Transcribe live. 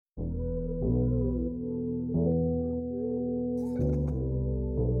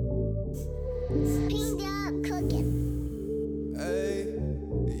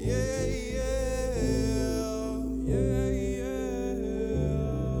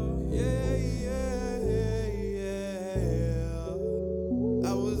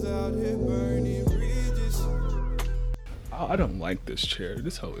don't like this chair.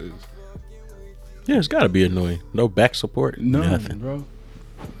 This hoe is. Yeah, it's gotta be annoying. No back support. Nothing, bro.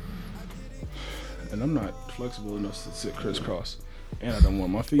 And I'm not flexible enough to sit crisscross. And I don't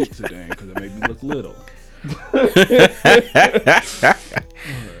want my feet to dang because it make me look little.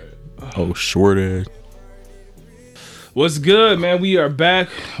 Oh, short ass. What's good, man? We are back.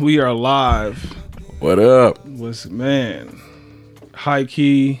 We are live. What up? High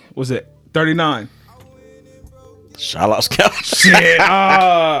key. Was it 39? Shout out Scout. Shit.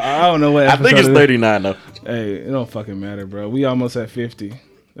 I don't know what. I think it's 39 though. Hey, it don't fucking matter, bro. We almost at 50.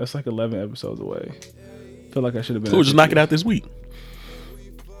 That's like 11 episodes away. Feel like I should have been. We'll just knock it out this week.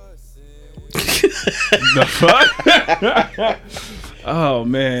 The fuck? Oh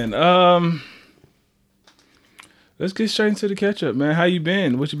man. Let's get straight into the catch up, man. How you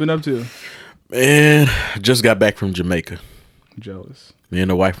been? What you been up to? Man, just got back from Jamaica. I'm jealous. Me and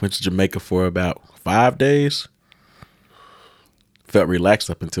the wife went to Jamaica for about 5 days. Felt relaxed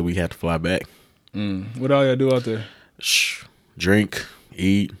up until we had to fly back. What all y'all do out there? Drink,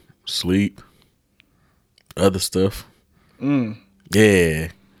 eat, sleep, other stuff. Yeah.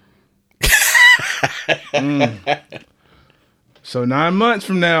 So 9 months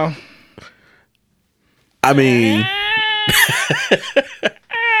from now. I mean,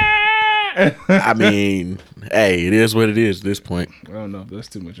 hey, it is what it is at this point. I don't know. That's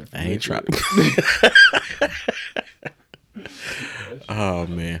too much information. I ain't trying. Oh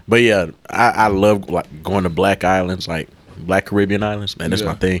man, but yeah, I love like going to Black Islands, like Black Caribbean islands. Man, that's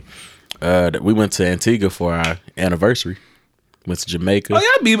my thing. We went to Antigua for our anniversary. Went to Jamaica. Oh,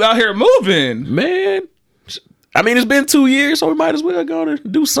 y'all be out here moving, man. I mean, it's been 2 years, so we might as well go to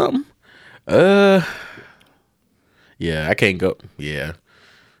do something. Yeah, I can't go. Yeah,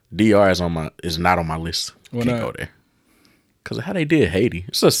 DR is not on my list. Why Can't not? go there because of how they did Haiti.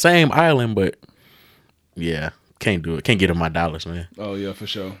 It's the same island, but yeah, can't do it. Can't get them my dollars, man. Oh yeah, for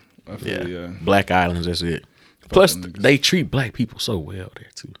sure. I feel Yeah, Black Islands. That's it. Plus, they treat black people so well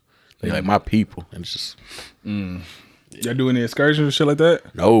there too. They like my people, and it's just Y'all do any excursions or shit like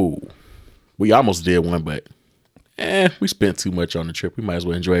that? no. We almost did one, but we spent too much on the trip. We might as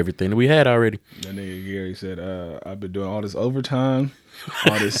well enjoy everything that we had already. That nigga Gary said, I've been doing all this overtime,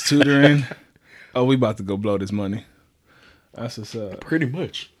 all this tutoring. Oh, we about to go blow this money. That's what's up. Pretty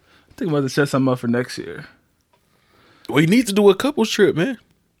much. I think I'm about to set something up for next year. We need to do a couples trip, man.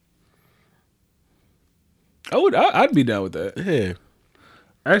 I'd be down with that. Yeah.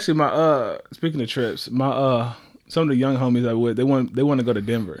 Actually, my speaking of trips, my some of the young homies I would they want to go to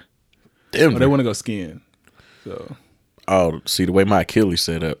Denver. Denver. Or they want to go skiing. So. Oh, see the way my Achilles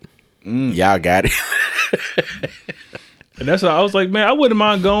set up. Y'all got it. And that's why I was like, man, I wouldn't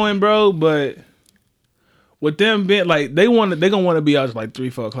mind going, bro, but with them being like they gonna want to be out like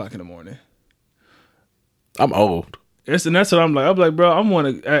 3-4 o'clock in the morning. I'm old. And that's what I'm like, bro,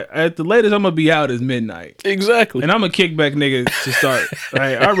 at the latest I'm gonna be out is midnight. Exactly. And I'm a kickback nigga to start.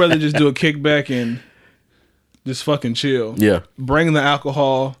 Right? I'd rather just do a kickback and just fucking chill. Yeah. Bring the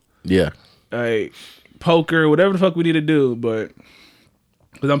alcohol. Yeah. Like poker, whatever the fuck we need to do, but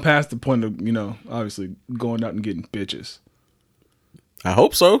because I'm past the point of, obviously going out and getting bitches. I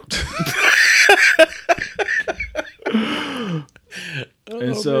hope so.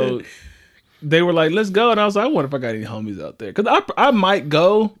 And so they were like, let's go. And I was like, I wonder if I got any homies out there. Because I might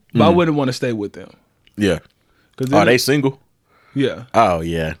go, but I wouldn't want to stay with them. Yeah. Are they single? Yeah. Oh,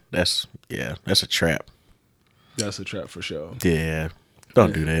 yeah. That's a trap. That's a trap for sure. Yeah.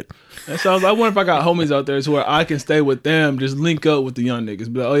 Don't do that. And so I wonder if I got homies out there to where I can stay with them, just link up with the young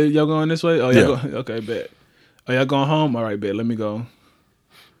niggas. Be like, oh, y'all going this way? Oh, y'all going? Okay, bet. Oh, y'all going home? All right, bet. Let me go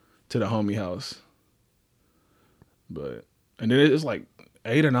to the homie house. And then it's like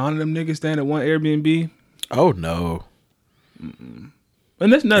 8 or 9 of them niggas staying at one Airbnb. Oh, no. And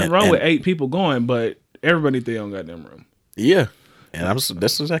there's nothing wrong with 8 people going, but everybody think they don't got them room. Yeah. And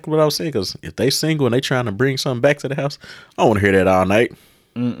that's exactly what I was saying, because if they single and they trying to bring something back to the house, I don't want to hear that all night.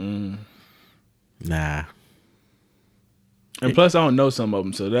 Nah. And plus, I don't know some of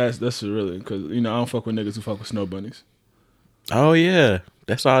them, so that's really, because, I don't fuck with niggas who fuck with snow bunnies. Oh, yeah.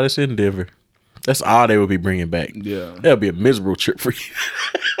 That's all that's in Denver. That's all they would be bringing back. Yeah. That'll be a miserable trip for you.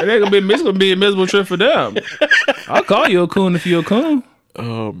 And it's gonna be a miserable trip for them. I'll call you a coon if you're a coon.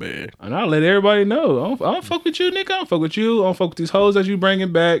 Oh, man. And I'll let everybody know. I don't fuck with you, nigga. I don't fuck with you. I don't fuck with these hoes that you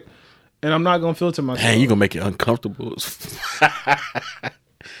bringing back. And I'm not going to filter myself. Man, you going to make it uncomfortable.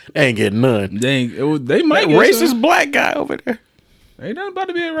 They ain't getting none. They might that get racist some. black guy over there. Ain't nothing about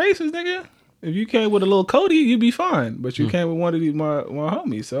to be a racist, nigga. If you came with a little Cody, you'd be fine. But you came with one of these my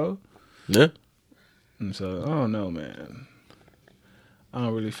homies, so. Yeah. And so, I don't know, man. I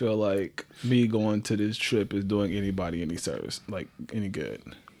don't really feel like me going to this trip is doing anybody any service, like any good.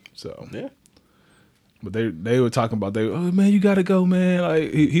 So Yeah. But they were talking about oh man, you gotta go, man.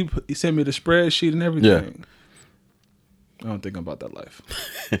 Like he sent me the spreadsheet and everything. Yeah. I don't think I'm about that life.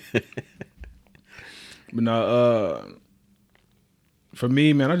 But no, for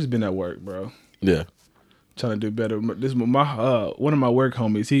me, man, I just been at work, bro. Yeah. Trying to do better. This my one of my work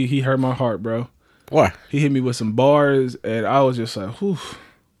homies. He hurt my heart, bro. Why? He hit me with some bars, and I was just like, whew.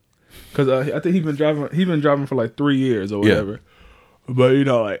 Because I think he's been driving for like 3 years or whatever. Yeah. But you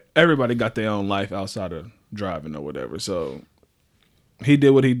know, like everybody got their own life outside of driving or whatever. So he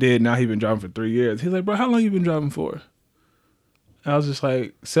did what he did. Now he's been driving for 3 years. He's like, bro, how long you been driving for? I was just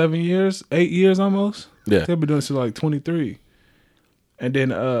like 7 years, 8 years almost. Yeah. They've been doing this since like 23. And then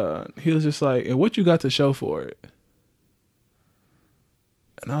he was just like, and what you got to show for it?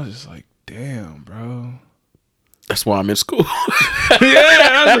 And I was just like, damn, bro. That's why I'm in school. Yeah,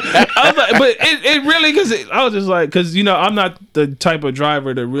 I was like, but it really, because I was just like, because you know, I'm not the type of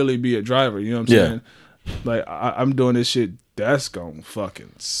driver to really be a driver. You know what I'm saying? Like I'm doing this shit that's gonna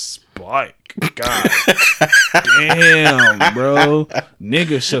fucking spike. God damn, bro.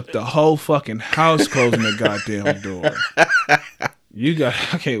 Nigga shook the whole fucking house closing the goddamn door.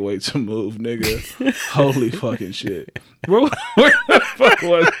 I can't wait to move, nigga. Holy fucking shit. Where the fuck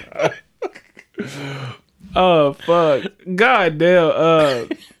was I? Oh fuck! God damn.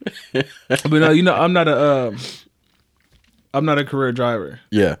 But no, you know I'm not a career driver.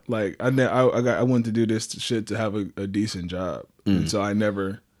 Yeah. Like I wanted to do this shit to have a decent job, and so I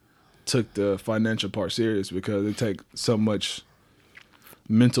never took the financial part serious because it takes so much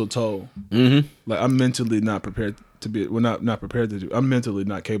mental toll. Mm-hmm. Like I'm mentally not prepared to be. Well, not prepared to do. I'm mentally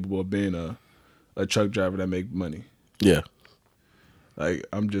not capable of being a truck driver that make money. Yeah. Like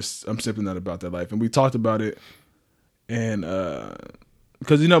I'm simply not about that life. And we talked about it, and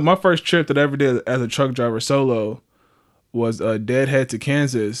because you know my first trip that I ever did as a truck driver solo was Deadhead to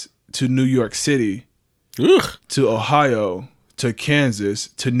Kansas to New York City, to Ohio to Kansas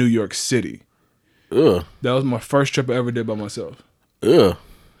to New York City. Ugh. That was my first trip I ever did by myself. Ugh.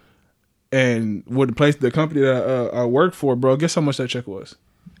 And with the company that I worked for, bro, guess how much that check was?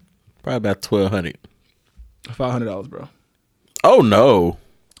 Probably about $1,200. $500, bro. Oh no!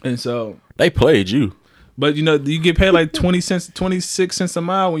 And so they played you, but you know you get paid like 26 cents a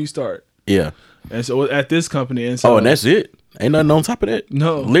mile when you start. Yeah. And so at this company, and so and that's it. Ain't nothing on top of that.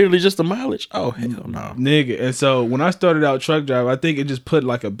 No, literally just the mileage. Oh hell no, nigga. And so when I started out truck driver, I think it just put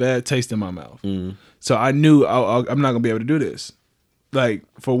like a bad taste in my mouth. So I knew I'm not gonna be able to do this. Like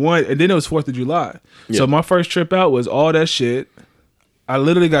for one, and then it was 4th of July. Yeah. So my first trip out was all that shit. I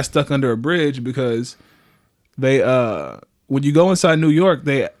literally got stuck under a bridge because they when you go inside New York,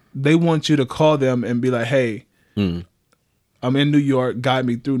 they want you to call them and be like, "Hey, I'm in New York. Guide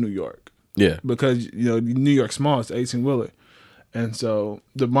me through New York." Yeah, because you know New York's small. It's 18-wheeler, and so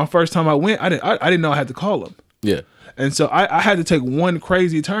my first time I went, I didn't know I had to call them. Yeah, and so I had to take one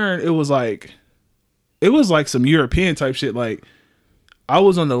crazy turn. It was like some European type shit. Like I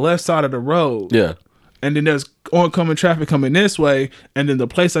was on the left side of the road. Yeah, and then there's oncoming traffic coming this way, and then the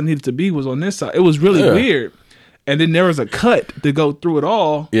place I needed to be was on this side. It was really weird. And then there was a cut to go through it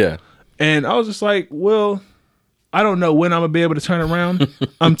all. Yeah. And I was just like, well, I don't know when I'm going to be able to turn around.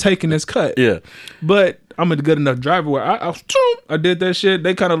 I'm taking this cut. Yeah. But I'm a good enough driver where I did that shit.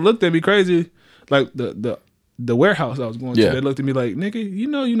 They kind of looked at me crazy. Like the warehouse I was going to. They looked at me like, nigga, you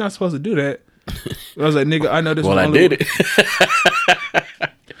know you're not supposed to do that. I was like, nigga, I know this. Well, I did it.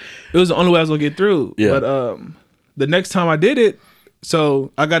 It was the only way I was going to get through. Yeah. But the next time I did it,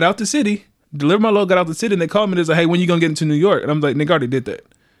 so I got out the city. Delivered my load, got out the city, and they called me. They're like, "Hey, when you gonna get into New York?" And I'm like, "Nigga, I already did that."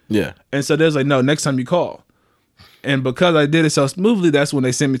 Yeah. And so there's like, "No, next time you call." And because I did it so smoothly, that's when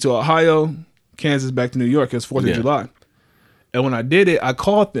they sent me to Ohio, Kansas, back to New York. It was 4th of July. And when I did it, I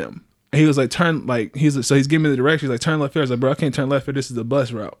called them. And he was like, he's giving me the directions. He's like, turn left here. I was like, bro, I can't turn left here. This is the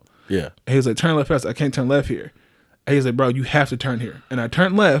bus route. Yeah. And he was like, turn left here. I was like, I can't turn left here. And he's like, bro, you have to turn here. And I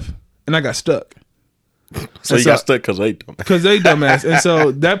turned left, and I got stuck. So you got stuck because they dumbass. Because they dumbass. And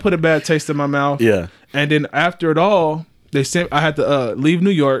so that put a bad taste in my mouth. Yeah. And then after it all, I had to leave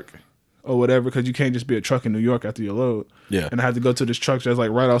New York or whatever because you can't just be a truck in New York after your load. Yeah. And I had to go to this truck that's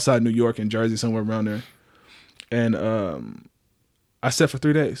like right outside New York in Jersey, somewhere around there. And I sat for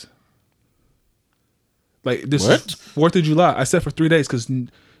 3 days. Like this is 4th of July. I sat for 3 days because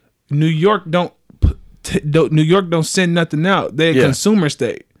New York don't send nothing out. They're a consumer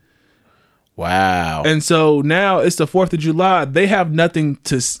state. Wow. And so now it's the 4th of July. They have nothing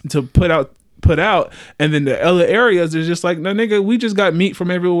to put out put out, and then the other areas is just like, no nigga, we just got meat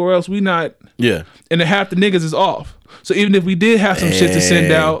from everywhere else. We not, Yeah. and then half the niggas is off. So even if we did have some shit to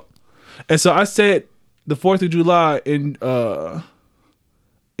send out, and so I said the 4th of July in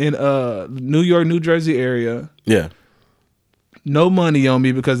New York, New Jersey area. Yeah. No money on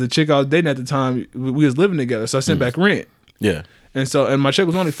me because the chick I was dating at the time, we was living together. So I sent back rent. Yeah. And my check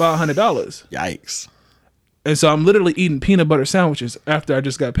was only $500. Yikes. And so I'm literally eating peanut butter sandwiches after I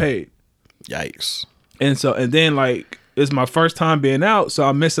just got paid. Yikes. And then like it's my first time being out, so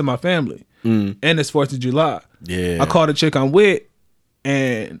I'm missing my family. And it's 4th of July. Yeah. I called a chick I'm with,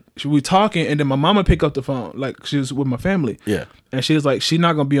 and we talking, and then my mama picked up the phone, like she was with my family. Yeah. And she was like, she's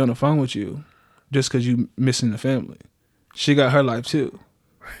not gonna be on the phone with you just because you missing the family. She got her life too.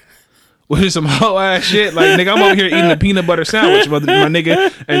 Which is some whole ass shit. Like, nigga, I'm over here eating a peanut butter sandwich, my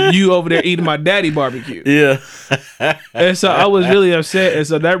nigga, and you over there eating my daddy barbecue. Yeah. And so I was really upset, and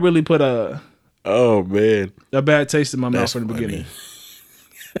so that really put a bad taste in my mouth from the beginning.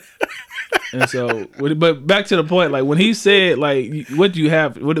 And so, but back to the point, like when he said, like, what do you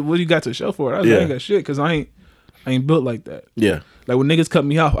have? What do you got to show for it? I was like, I ain't got shit because I ain't built like that. Yeah. Like when niggas cut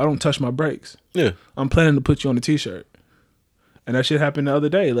me off, I don't touch my brakes. Yeah. I'm planning to put you on a t-shirt. And that shit happened the other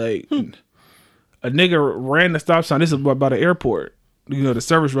day. Like a nigga ran the stop sign. This is by the airport. You know, the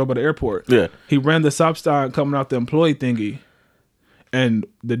service road by the airport. Yeah. He ran the stop sign coming out the employee thingy. And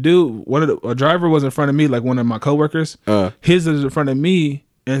the dude, a driver was in front of me, like one of my coworkers. His was in front of me.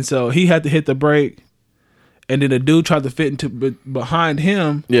 And so he had to hit the brake. And then the dude tried to fit into behind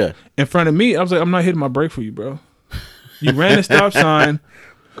him. Yeah. In front of me. I was like, I'm not hitting my brake for you, bro. You ran the stop sign.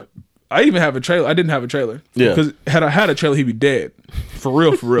 I even have a trailer. I didn't have a trailer. Yeah. Because had I had a trailer, he'd be dead. For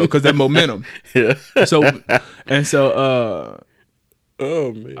real. Because that momentum. Yeah.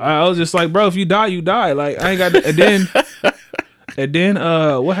 Oh man. I was just like, bro, if you die, you die. Like I ain't got. And then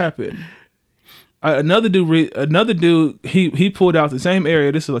what happened? Another dude. He pulled out the same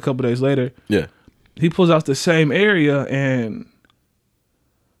area. This is a couple days later. Yeah. He pulls out the same area and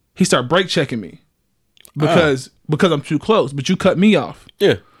he started brake checking me because I'm too close. But you cut me off.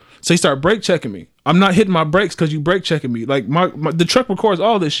 Yeah. So he started brake checking me. I'm not hitting my brakes because you brake checking me. Like the truck records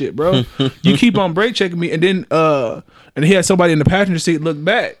all this shit, bro. You keep on brake checking me, and then and he had somebody in the passenger seat look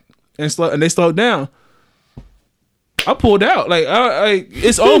back and they slowed down. I pulled out. Like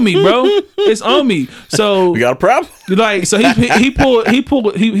it's on me, bro. It's on me. So we got a problem. Like so he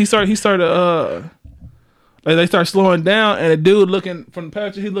started like they start slowing down, and a dude looking from the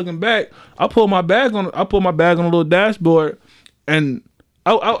passenger, he looking back. I pulled my bag on a little dashboard, and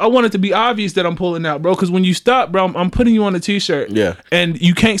I want it to be obvious that I'm pulling out, bro. Because when you stop, bro, I'm putting you on a t-shirt. Yeah. And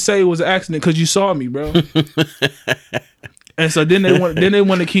you can't say it was an accident because you saw me, bro. And so then they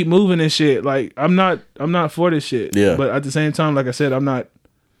want to keep moving and shit. Like I'm not for this shit. Yeah. But at the same time, like I said, I'm not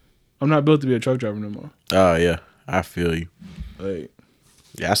built to be a truck driver no more. Oh yeah, I feel you. Like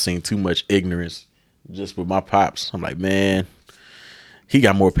yeah, I seen too much ignorance just with my pops. I'm like, man, he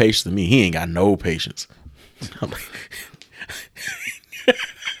got more patience than me. He ain't got no patience. I'm like,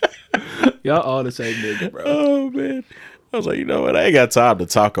 y'all all the same nigga, bro. Oh man, I was like, you know what? I ain't got time to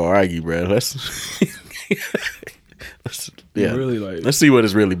talk or argue, bro. Let's really like. Let's see what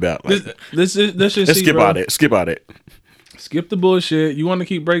it's really about. Like, let's skip bro. out it. Skip out it. Skip the bullshit. You want to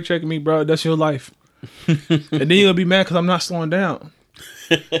keep brake checking me, bro? That's your life. And then you're gonna be mad because I'm not slowing down.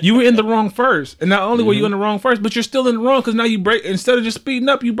 You were in the wrong first, and not only were you in the wrong first, but you're still in the wrong because now you brake instead of just speeding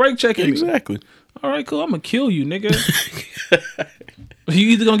up. You brake checking me. Exactly. All right, cool. I'm gonna kill you, nigga. You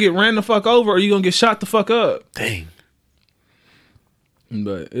either gonna get ran the fuck over or you gonna get shot the fuck up. Dang.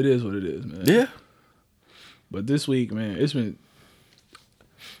 But it is what it is, man. Yeah. But this week, man, it's been.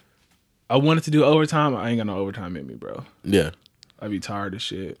 I wanted to do overtime. I ain't got no overtime in me, bro. Yeah. I be tired of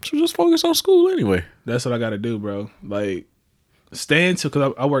shit. So just focus on school anyway. That's what I got to do, bro. Like, stay until,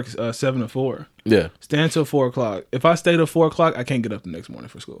 because I work 7 to 4. Yeah. Stay until 4 o'clock. If I stay till 4 o'clock, I can't get up the next morning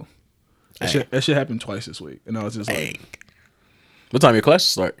for school. That shit happened twice this week. And I was just like. What time your classes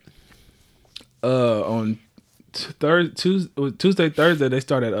start? On Tuesday, Thursday, they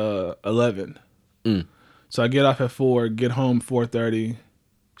start at 11. So I get off at 4, get home 4:30,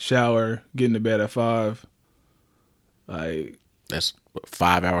 shower, get into bed at 5. Like, that's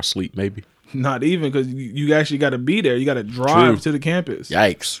 5 hours sleep, maybe. Not even, because you actually got to be there. You got to drive to the campus.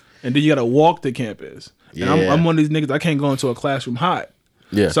 Yikes! And then you got to walk to campus. Yeah. And I'm one of these niggas. I can't go into a classroom hot.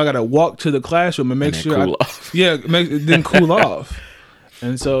 Yeah. So I got to walk to the classroom and make sure cool off. Yeah, then cool off.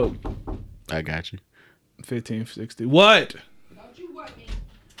 And so I got you. 15:60. What? Don't you work me.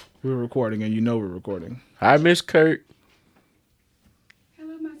 We're recording, and you know we're recording. Hi, Miss Kurt.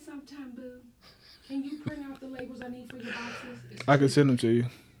 Hello, my sometime boo. Can you print out the labels I need for your boxes? I can send them to you.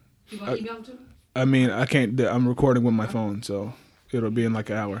 You want to email them to me? I mean, I can't. I'm recording with my phone, so it'll be in like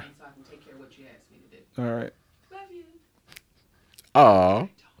an hour. So I can take care of what you asked me to do. All right. Love you. Aw.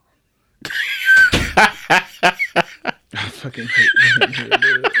 I fucking hate being here,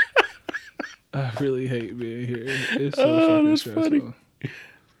 dude. I really hate being here. It's so fucking that's stressful. funny.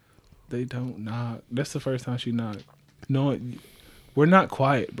 They don't knock. That's the first time she knocked. No, we're not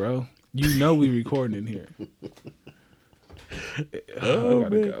quiet, bro. You know we recording in here. I gotta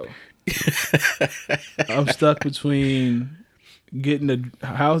go. I'm stuck between getting the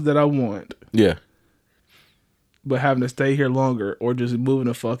house that I want, Yeah. but having to stay here longer, or just moving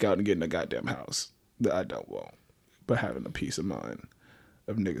the fuck out and getting a goddamn house that I don't want, but having a peace of mind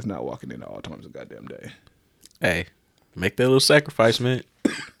of niggas not walking in at all times of goddamn day. Hey, make that little sacrifice, man.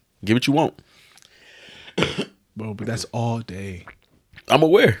 Get what you want. Bro, but that's all day. I'm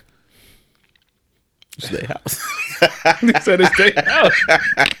aware. It's their house. He said it's their house.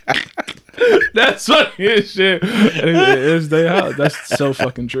 That's funny as shit. It's their house. That's so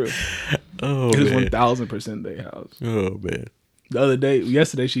fucking true. Oh, It was man. 1000% their house. Oh, man.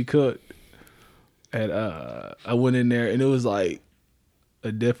 Yesterday she cooked, and I went in there and it was like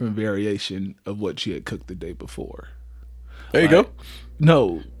a different variation of what she had cooked the day before. There you go.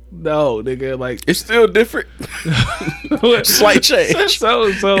 No, nigga, like It's still different. Slight change.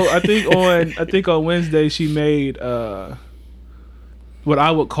 So I think on Wednesday she made what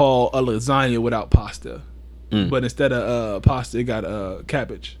I would call a lasagna without pasta, but instead of pasta, it got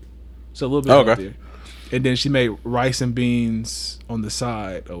cabbage, so a little bit healthier. And then she made rice and beans on the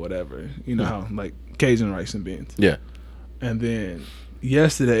side or whatever. You know how like Cajun rice and beans. Yeah. And then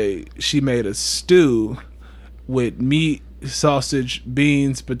yesterday she made a stew with meat, sausage,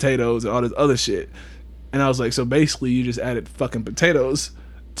 beans, potatoes, and all this other shit. And I was like, so basically you just added fucking potatoes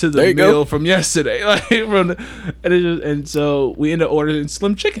to the meal from yesterday. Like and so we ended up ordering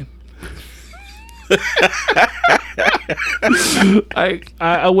Slim Chicken.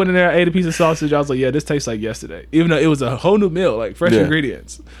 I went in there, I ate a piece of sausage. I was like, yeah, this tastes like yesterday. Even though it was a whole new meal, like fresh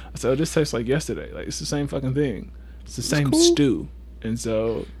ingredients. I said, oh, this tastes like yesterday. Like it's the same fucking thing. It's the same stew. And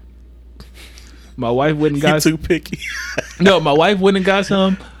so my wife went and got too picky. No, my wife went and got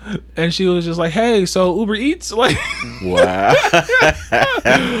some, and she was just like, hey, so Uber Eats? Like, Wow.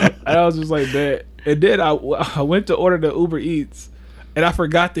 and I was just like, that. And then I went to order the Uber Eats, and I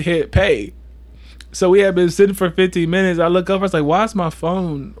forgot to hit pay. So we had been sitting for 15 minutes. I look up, I was like, why is my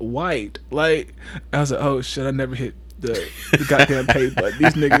phone white? Like, I was like, oh shit, I never hit the goddamn pay button.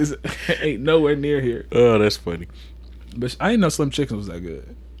 These niggas ain't nowhere near here. Oh, that's funny. But I didn't know Slim Chicken was that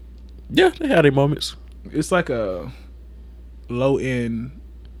good. Yeah, they had their moments. It's like a low end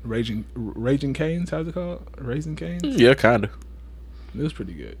Raging Cane's. How's it called? Raisin Cane's. Yeah, kind of. It was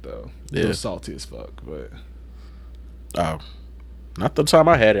pretty good though. Yeah. It was salty as fuck, but Oh, not the time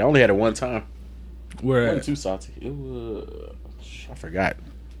I had it. I only had it one time. where It at? wasn't too salty. It was. I forgot.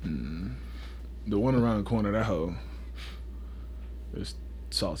 The one around the corner, that hoe. It's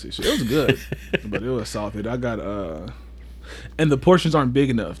salty shit. It was good, but it was salty. I got and the portions aren't big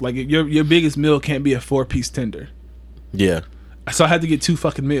enough. Like your biggest meal can't be a 4-piece tender. Yeah. So I had to get 2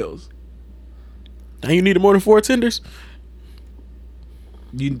 fucking meals. And you needed more than 4 tenders?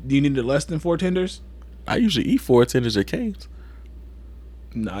 You needed less than 4 tenders? I usually eat 4 tenders at Cane's.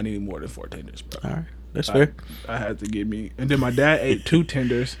 No, I needed more than 4 tenders, bro. All right. That's fair. I had to get me, and then my dad ate 2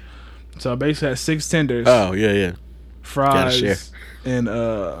 tenders, so I basically had 6 tenders. Oh, yeah. Gotta share. Fries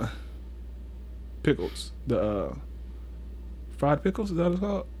and pickles. The fried pickles, is that what it's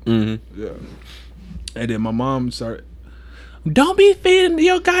called? Mm-hmm. Yeah. And then my mom started, don't be feeding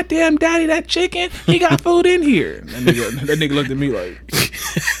your goddamn daddy that chicken. He got food in here. That nigga looked at me like,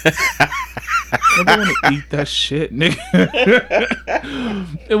 I don't want to eat that shit, nigga.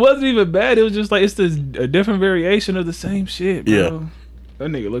 It wasn't even bad. It was just like, it's a different variation of the same shit, bro. Yeah. That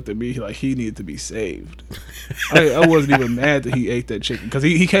nigga looked at me like he needed to be saved. I wasn't even mad that he ate that chicken because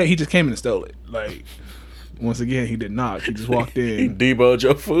he just came in and stole it. Like, once again, he did not. He just walked He in. deboed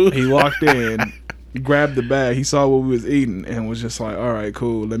your food. He walked in, grabbed the bag. He saw what we was eating and was just like, all right,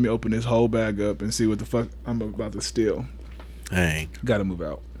 cool. Let me open this whole bag up and see what the fuck I'm about to steal. Dang. Gotta move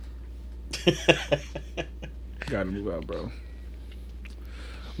out. Gotta move out, bro.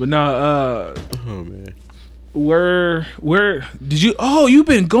 But nah, Oh, man. where did you? Oh, you've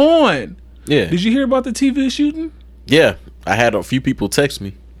been gone. Yeah. Did you hear about the TV shooting? Yeah. I had a few people text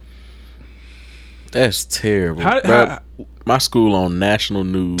me. That's terrible. My school on national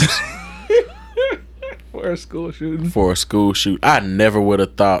news for a school shooting? for a school shoot. I never would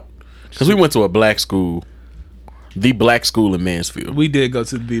have thought. Because we went to a black school. The black school in Mansfield. We did go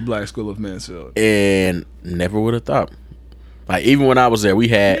to the Black School of Mansfield. And never would have thought. Like even when I was there, we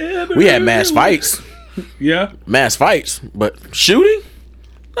had mass fights. Yeah. Mass fights, but shooting?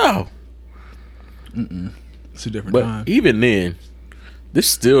 No. It's a different But time. even then, this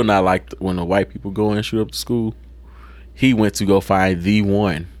still not like when the white people go and shoot up the school. He went to go find the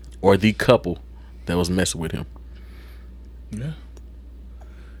one or the couple that was messing with him. Yeah.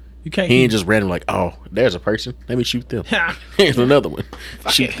 You can't. He ain't just random like, oh, there's a person. Let me shoot them. Here's another one.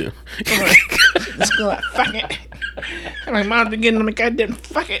 Shoot them. Let's go. Fuck it. I'm like, mom, to get in the goddamn.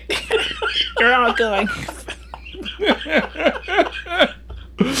 Fuck it. They're all going.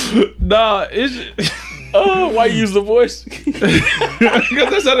 Nah, it's. Oh, why you use the voice? Because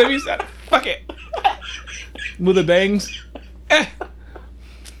that's how they said. Fuck it. With the bangs.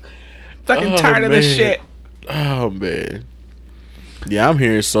 Fucking tired of this man. shit. Oh man. Yeah, I'm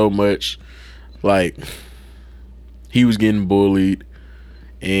hearing so much. Like he was getting bullied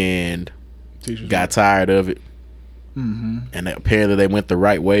and got tired of it. Mm-hmm. And apparently they went the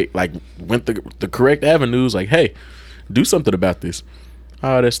right way, like went the correct avenues. Like, hey, do something about this.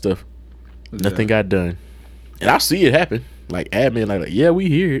 All that stuff. Nothing got done. And I see it happen. Like admin, like yeah, we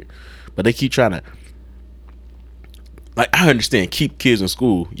hear it, but they keep trying to. Like I understand, keep kids in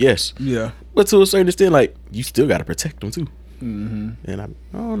school, yes. Yeah. But to a certain extent, like you still got to protect them too. Mm-hmm. And I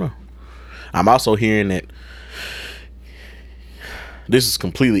don't know. I'm also hearing that this is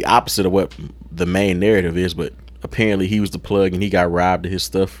completely opposite of what the main narrative is, but apparently he was the plug and he got robbed of his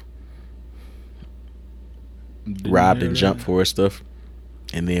stuff. Robbed and jumped for his stuff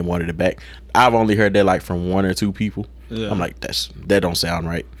and then wanted it back. I've only heard that like from one or two people. Yeah. I'm like, that don't sound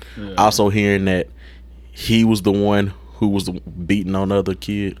right. Yeah. Also hearing that he was the one who was beating on the other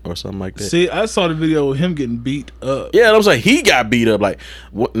kid or something like that. See, I saw the video of him getting beat up. Yeah, and I was like, he got beat up. Like,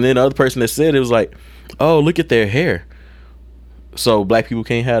 and then the other person that said it was like, oh, look at their hair. So black people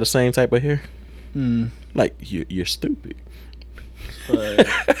can't have the same type of hair. Like, you're stupid. But,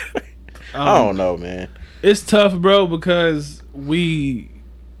 I don't know, man. It's tough, bro, because you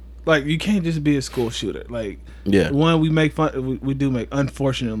can't just be a school shooter. Like, Yeah. one, we make fun. We do make.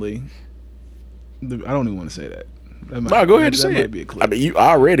 Unfortunately, I don't even want to say that. No, go ahead and say might it. Be a clip. I mean, you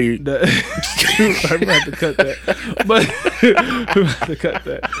already. I'm gonna have to cut that. But we have to cut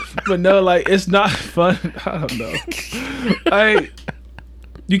that. But no, like it's not fun. I don't know.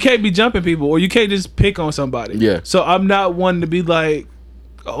 You can't be jumping people, or you can't just pick on somebody. Yeah. So I'm not one to be like,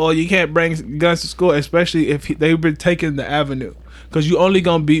 oh, you can't bring guns to school, especially if they've been taking the avenue, because you only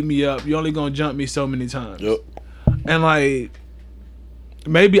gonna beat me up. You only gonna jump me so many times. Yep. And like,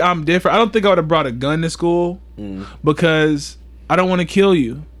 maybe I'm different. I don't think I would have brought a gun to school because I don't want to kill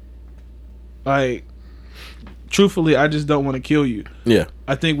you. Like, truthfully, I just don't want to kill you. Yeah.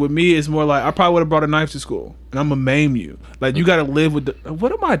 I think with me, it's more like I probably would have brought a knife to school and I'm gonna maim you. Like, you gotta live with the.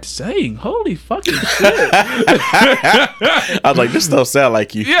 What am I saying? Holy fucking shit! I was like, this don't sound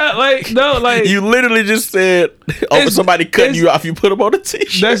like you. Yeah, like no, like You literally just said, oh, somebody cutting you off, you put them on a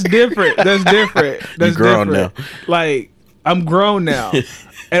t-shirt. that's different. That's different. That's grown different. now. Like, I'm grown now,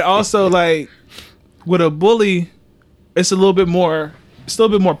 and also like with a bully, it's a little bit more. It's a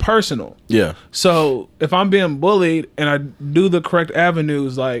little bit more personal. Yeah. So if I'm being bullied and I do the correct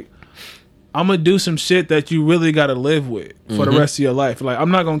avenues, like I'm gonna do some shit that you really gotta live with for the rest of your life. Like,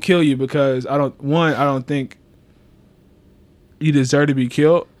 I'm not gonna kill you because I don't think you deserve to be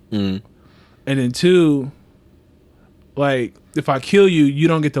killed. And then two, like if I kill you, you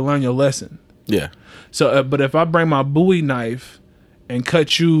don't get to learn your lesson. Yeah. So, but if I bring my Bowie knife and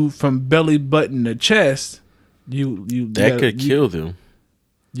cut you from belly button to chest, That could kill them.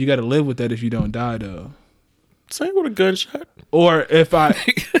 You got to live with that if you don't die, though. Same with a gunshot. Or if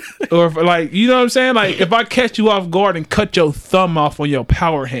like, you know what I'm saying? Like, if I catch you off guard and cut your thumb off on your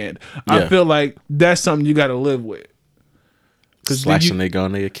power hand, I Yeah. feel like that's something you got to live with. Slashing their gun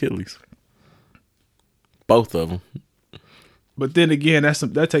on their Achilles. Both of them. But then again,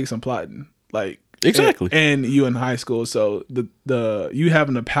 that takes some plotting. Like, Exactly. And you in high school, so the you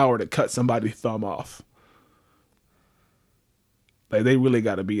having the power to cut somebody's thumb off. Like, they really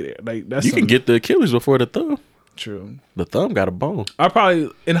got to be there. Like, that's You can get the Achilles before the thumb. true. The thumb got a bone. I probably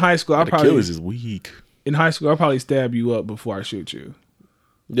in high school. The Achilles is weak. In high school, I'll probably stab you up before I shoot you.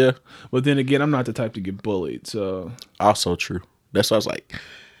 Yeah. But then again, I'm not the type to get bullied. So Also true. That's why I was like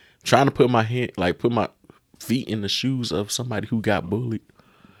trying to put my feet in the shoes of somebody who got bullied.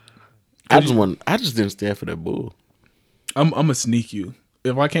 I just didn't stand for that bull. I'm gonna sneak you.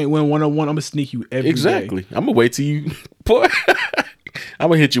 If I can't win 1-on-1, I'm gonna sneak you every Exactly. day. I'm gonna wait till you boy. I'm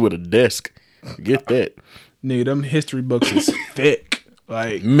gonna hit you with a desk. Get that. Nigga, them history books is thick.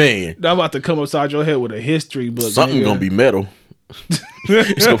 Like, Man. I'm about to come upside your head with a history book. Something nigga. gonna be metal.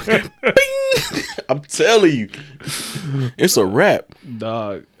 It's gonna be, bing! I'm telling you, it's a wrap.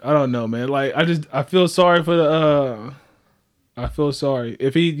 Dog, I don't know, man. Like, I feel sorry for the. I feel sorry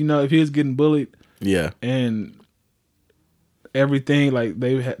if he was getting bullied. Yeah, and everything, like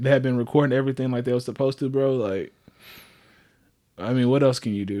they had been recording everything like they were supposed to, bro. Like, I mean, what else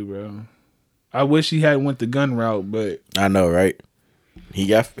can you do, bro? I wish he had went the gun route, but I know, right?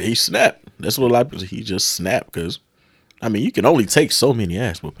 He snapped. That's what a lot of people. He just snapped because, I mean, you can only take so many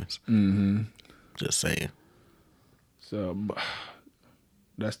ass whoopings. Mm-hmm. Just saying. So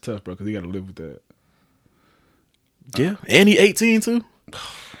that's tough, bro. Because he got to live with that. Yeah, and he 18 too.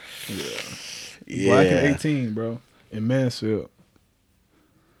 Yeah, Black and 18, bro, in Mansfield.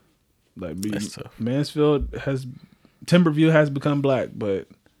 Like, that's tough. Mansfield Timberview has become black, but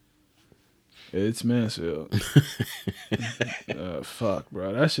it's Mansfield. Fuck,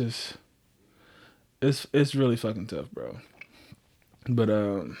 bro. That's just it's really fucking tough, bro. But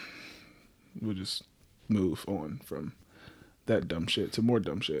we'll just move on from that dumb shit to more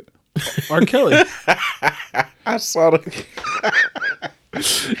dumb shit. R. Kelly. I saw the.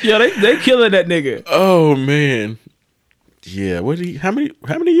 Yeah, they killing that nigga. Oh man. Yeah. How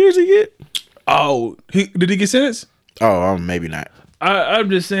many years he get? Oh, did he get sentenced? Oh, maybe not. I'm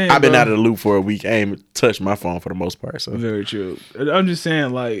just saying. I've been out of the loop for a week. I ain't touched my phone for the most part. So very true. I'm just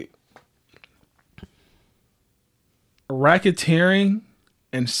saying, like, racketeering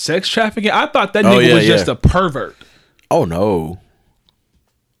and sex trafficking. I thought that nigga was just a pervert. Oh no.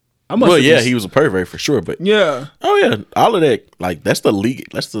 Well, yeah, he was a pervert for sure, but yeah. Oh yeah, all of that, like that's the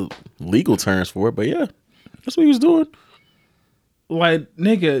legal terms for it. But yeah, that's what he was doing. Like,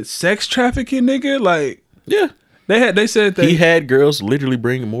 nigga, sex trafficking, nigga. Like, yeah, they said that he had girls literally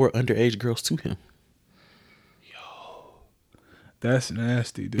bringing more underage girls to him. Yo, that's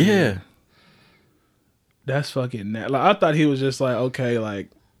nasty, dude. Yeah, that's fucking nasty. Like, I thought he was just like, okay, like,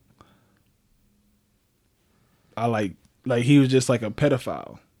 I like he was just like a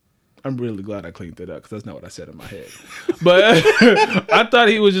pedophile. I'm really glad I cleaned that up because that's not what I said in my head. But I thought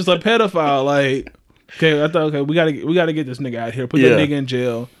he was just a pedophile. Like, okay, I thought, okay, we gotta get this nigga out here. Put that nigga in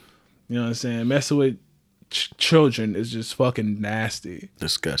jail. You know what I'm saying? Messing with children is just fucking nasty.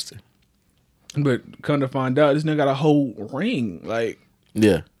 Disgusting. But come to find out, this nigga got a whole ring. Like,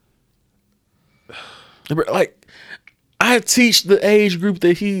 yeah. Like, I teach the age group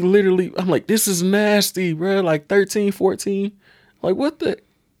that he literally, I'm like, this is nasty, bro. Like 13, 14. Like, what the?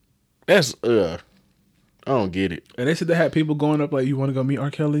 That's, I don't get it. And they said they had people going up like, you want to go meet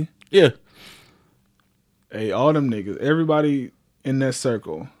R. Kelly? Yeah. Hey, all them niggas, everybody in that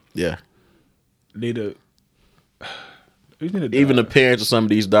circle. Yeah. Need to even the parents of some of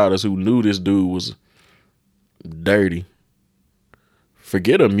these daughters who knew this dude was dirty.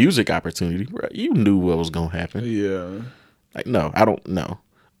 Forget a music opportunity. Right? You knew what was going to happen. Yeah. Like, no, I don't know.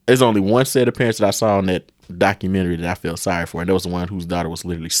 There's only one set of parents that I saw in that documentary that I felt sorry for, and that was the one whose daughter was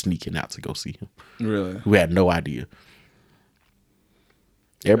literally sneaking out to go see him. Really? Who had no idea.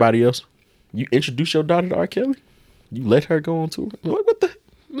 Everybody else, you introduce your daughter to R. Kelly? You let her go on tour? Like, what the?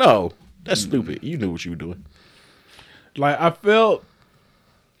 No, that's stupid. You knew what you were doing. Like, I feel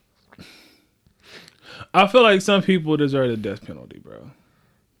like some people deserve the death penalty, bro.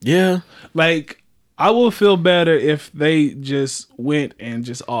 Yeah. Like, I will feel better if they just went and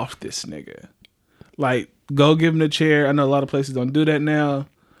just off this nigga. Like, go give him the chair. I know a lot of places don't do that now.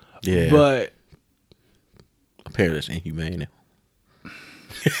 Yeah. But apparently it's inhumane.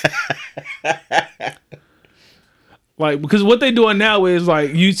 Like, because what they doing now is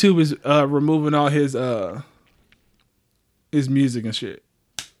like YouTube is removing all his music and shit.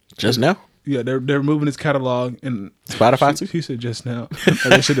 Just now? Yeah, they're removing his catalog and Spotify too? He said just now. Like,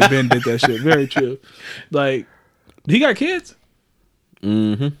 they should have been did that shit. Very true. Like, he got kids.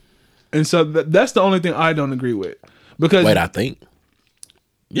 Mm-hmm. And so that's the only thing I don't agree with. Because wait, I think.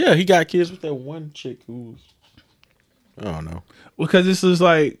 Yeah, he got kids with that one chick who's, I don't know. Because this is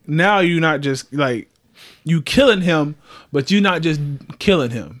like, now you're not just like, you killing him, but you're not just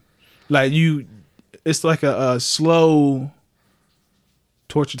killing him. Like, it's like a slow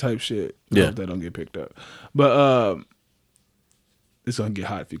torture type shit. Yeah. I hope that don't get picked up. But it's gonna get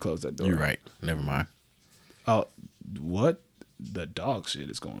hot if you close that door. You're right. Never mind. Oh, what? The dog shit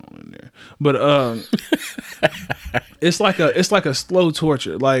is going on in there. But it's like a slow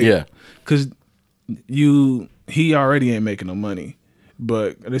torture. Like, yeah. Cause he already ain't making no money.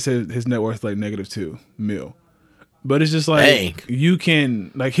 But they said his net worth is like -2 mil. But it's just like, dang. You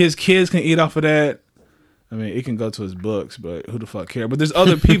can, like, his kids can eat off of that. I mean, it can go to his books, but who the fuck care? But there's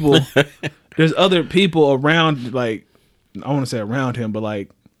other people. There's other people around, like, I want to say around him, but like,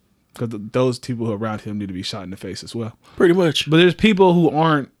 because those people who are around him need to be shot in the face as well. Pretty much. But there's people who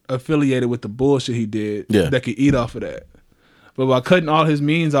aren't affiliated with the bullshit he did that could eat off of that. But by cutting all his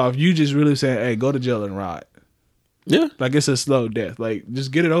means off, you just really saying, hey, go to jail and rot. Yeah. Like, it's a slow death. Like,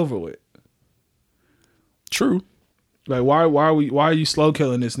 just get it over with. True. Like, why are you slow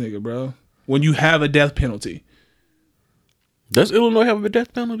killing this nigga, bro? When you have a death penalty. Does Illinois have a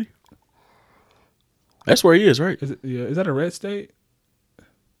death penalty? That's where he is, right? Is that a red state?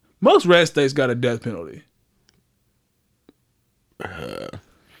 Most red states got a death penalty.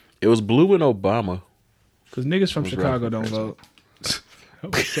 It was blue in Obama. Because niggas from Chicago don't vote.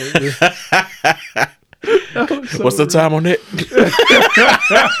 What's the time on it?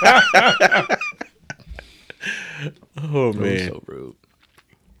 Oh, man. So rude.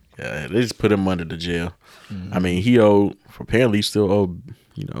 Yeah, they just put him under the jail. I mean, he apparently he still owed,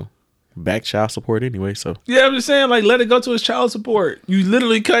 back child support anyway, so. Yeah, I'm just saying, like, let it go to his child support. You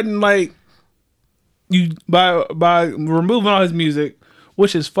literally cutting, like, by removing all his music,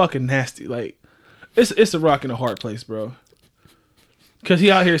 which is fucking nasty. Like, it's a rock and a hard place, bro. Because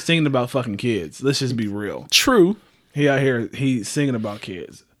he out here singing about fucking kids. Let's just be real. True. He out here, he's singing about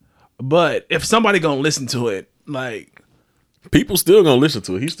kids. But if somebody gonna listen to it, like... People still gonna listen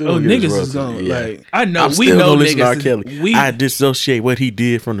to it. He's still niggas is gonna, like... I know, I'm we still know gonna listen to R. niggas... Kelly. I dissociate what he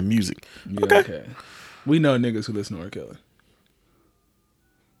did from the music. Yeah, okay. We know niggas who listen to R. Kelly.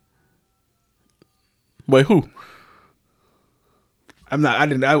 Wait, who? I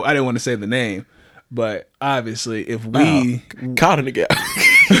didn't want to say the name, but obviously if we caught a nigga,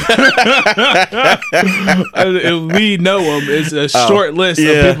 if we know him, it's a short list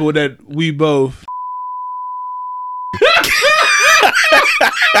of people that we both.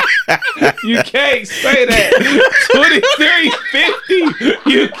 You can't say that.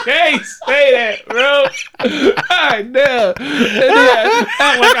 2350. You can't say that, bro. I know.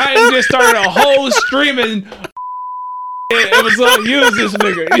 Act like I ain't just started a whole streaming. It was on use this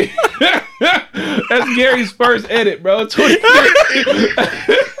nigga. That's Gary's first edit, bro. 23.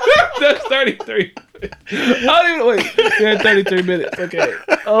 That's 33. I don't even wait. Yeah, 33 minutes. Okay.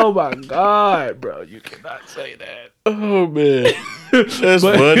 Oh my god, bro. You cannot say that. Oh man. That's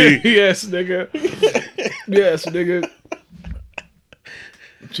funny. Yes, nigga. Yes, nigga.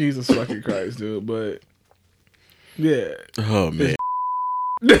 Jesus fucking Christ, dude. But yeah. Oh man.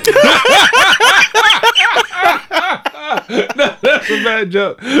 No, that's a bad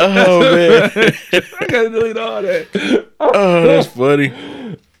joke. Oh man. I gotta delete all that. Oh, that's funny.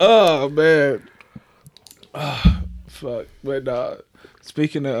 Oh man. Oh, fuck. But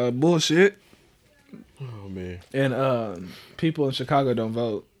speaking of bullshit. Oh man. And people in Chicago don't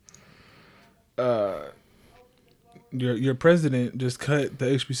vote. Your president just cut the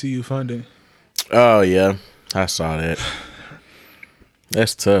HBCU funding. Oh yeah, I saw that.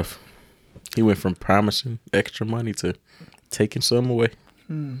 That's tough. He went from promising extra money to taking some away.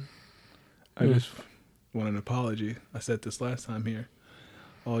 I just want an apology. I said this last time here.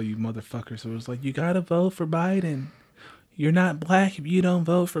 All you motherfuckers who was like, you gotta vote for Biden. You're not black if you don't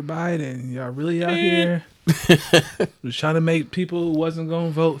vote for Biden. Y'all really out here was trying to make people who wasn't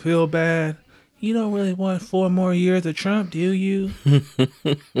gonna vote feel bad. You don't really want 4 more years of Trump, do you?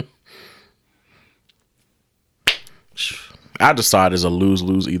 I just saw it as a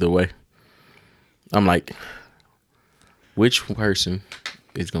lose-lose either way. I'm like, which person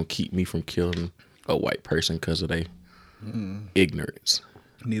is going to keep me from killing a white person because of their ignorance?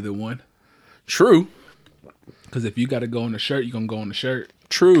 Neither one. True. Because if you got to go on the shirt, you're going to go on the shirt.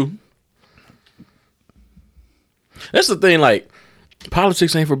 True. That's the thing, like,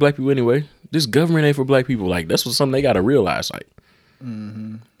 politics ain't for black people anyway. This government ain't for black people. Like, that's something they got to realize. Like,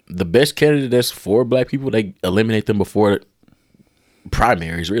 the best candidate that's for black people, they eliminate them before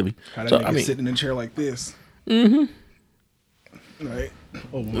primaries, really. How that nigga sit in a chair like this. Right.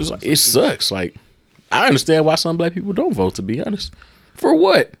 It sucks. Like, I understand why some black people don't vote, to be honest. For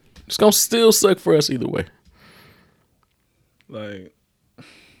what? It's going to still suck for us either way. Like,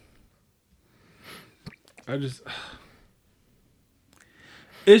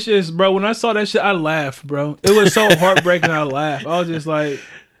 it's just, bro, when I saw that shit, I laughed, bro. It was so heartbreaking, I laughed. I was just like,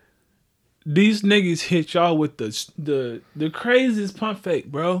 these niggas hit y'all with the craziest pump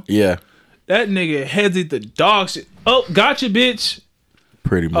fake, bro. Yeah. That nigga heads it the dog shit. Oh, gotcha, bitch.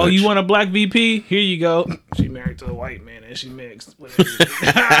 Pretty much. Oh, you want a black VP? Here you go. She married to a white man and she mixed.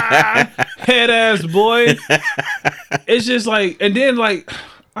 Head ass boy. It's just like, and then like,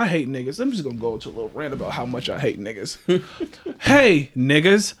 I hate niggas. I'm just gonna go into a little rant about how much I hate niggas. Hey,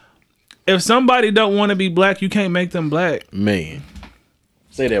 niggas. If somebody don't want to be black, you can't make them black. Man.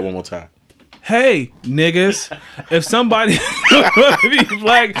 Say that one more time. Hey, niggas, if somebody be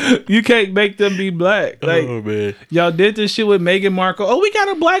black, you can't make them be black. Like, Oh man. y'all did this shit with Meghan Markle. Oh, we got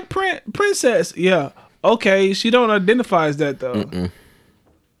a black princess. Yeah. Okay, she don't identify as that though.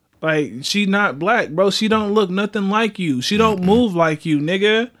 Like, she not black, bro. She don't look nothing like you. She don't move like you,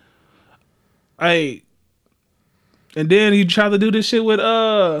 nigga. Hey. And then he tried to do this shit with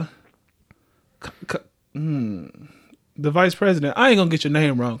the vice president. I ain't gonna get your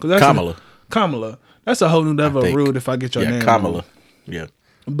name wrong, cause that's Kamala. That's a whole new level of rude if I get your name Kamala. wrong. Yeah.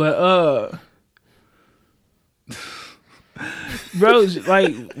 But bro,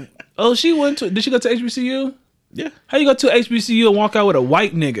 like, oh, did she go to HBCU? Yeah. How you go to HBCU and walk out with a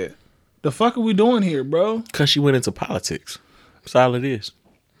white nigga? The fuck are we doing here, bro? Cause she went into politics. That's all it is.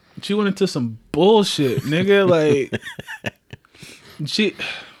 She went into some bullshit, nigga. Like, she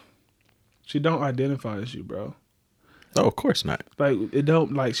don't identify as you, bro. Oh, of course not.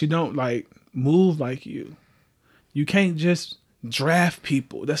 Like, she don't like move like you. You can't just draft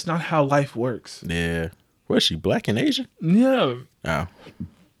people. That's not how life works. Yeah. Was she black and Asian? Yeah. Oh.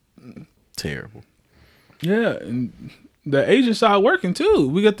 Terrible. Yeah, and the Asian side working too.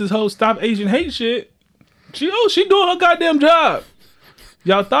 We got this whole stop Asian hate shit. She doing her goddamn job.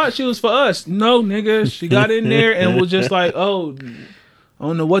 Y'all thought she was for us. No, nigga. She got in there and was just like, oh, I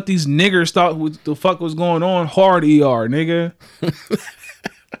don't know what these niggers thought the fuck was going on. Hard ER, nigga.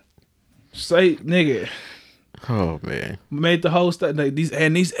 Say, nigga. Oh man. Made the whole stuff like these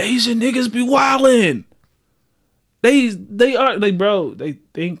Asian niggas be wildin'. They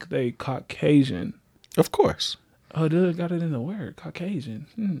think they Caucasian. Of course. Oh, dude, got it in the word.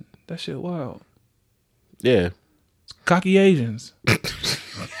 Caucasian. That shit wild. Yeah. It's cocky Asians.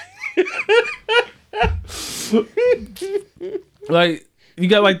 Like, you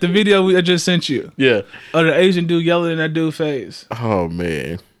got like the video I just sent you. Yeah. Of the Asian dude yelling in that dude's face. Oh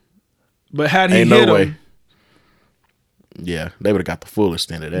man. But had he Ain't hit no him, way. Yeah, they would have got the full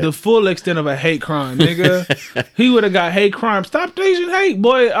extent of that. the full extent of a hate crime, nigga. He would have got hate crime. Stop the Asian hate,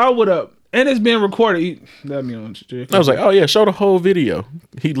 boy. I would have. And it's being recorded. Let me on. I was like, oh yeah, show the whole video.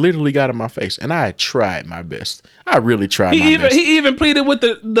 He literally got in my face, and I tried my best. I really tried my best. He even pleaded with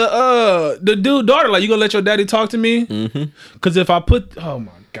the dude daughter, like, you gonna let your daddy talk to me? Because if I oh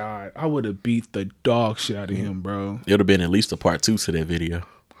my god, I would have beat the dog shit out of him, bro. It would have been at least a part 2 to that video.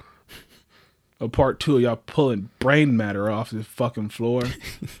 A part 2 of y'all pulling brain matter off the fucking floor.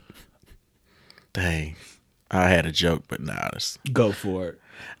 Dang, I had a joke, but nah, Go for it.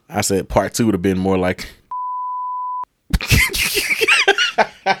 I said part 2 would have been more like.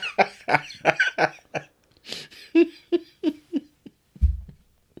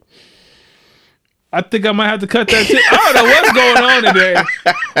 I think I might have to cut that shit. I don't know what's going on today.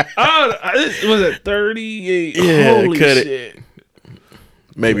 Was it 38? Yeah, Holy cut shit. it.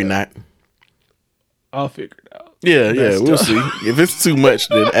 Maybe not. I'll figure it out. Yeah, we'll see. If it's too much,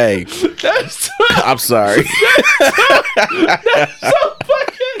 then hey, That's I'm sorry. so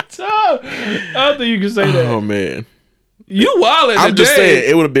fucking tough. I don't think you can say that. Oh man, You wildin' I'm just today. saying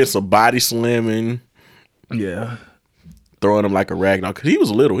it would have been some body slamming, Yeah. throwing him like a rag doll because he was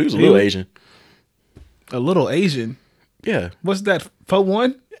a little Asian. A little Asian. Yeah, What's that?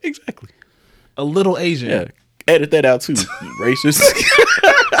 4'1"? exactly. A little Asian. Yeah, edit that out too, you racist.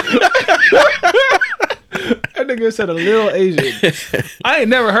 That nigga said a little Asian. I ain't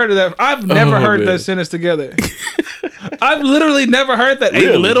never heard of that. I've never heard man. that sentence together. I've literally never heard that. A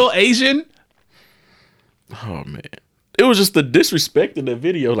Really? little Asian? Oh man, it was just the disrespect in the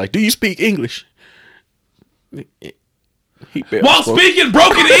video. Like, do you speak English? He barely While spoke. speaking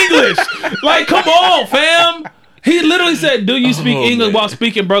broken English. Like, come on, fam. He literally said, do you speak English man. while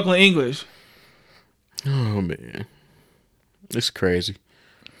speaking broken English? Oh man, it's crazy.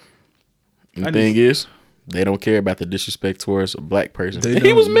 And the thing is, they don't care about the disrespect towards a black person. They And he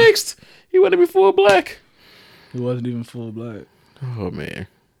don't, was man. mixed. He wasn't even full black. He wasn't even full black. Oh man,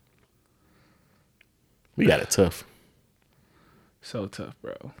 we got it tough. So tough,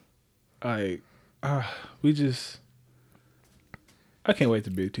 bro. I can't wait to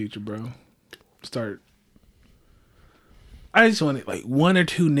be a teacher, bro. I just want like 1 or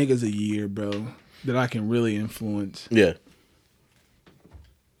 2 niggas a year, bro, that I can really influence. Yeah.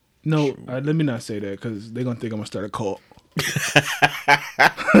 No, let me not say that because they're gonna think I'm gonna start a cult.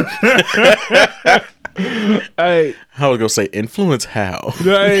 I was gonna say influence how?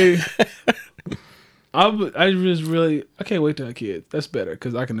 I can't wait to have kids. That's better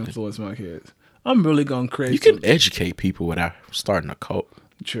because I can influence my kids. I'm really gonna create. You can educate people without starting a cult.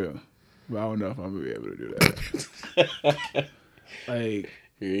 True, but I don't know if I'm gonna be able to do that. Like,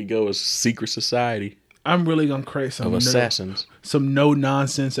 here you go, a secret society I'm really gonna create of assassins. some no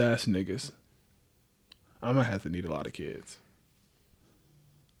nonsense ass niggas. I'm gonna have to need a lot of kids.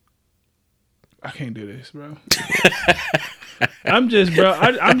 I can't do this, bro. I'm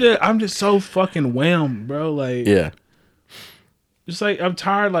just so fucking whammed, bro. Like, Yeah. just like I'm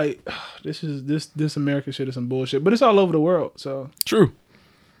tired. Like, this American shit is some bullshit, but it's all over the world. So True.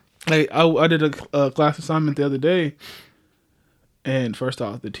 like, I did a class assignment the other day, and first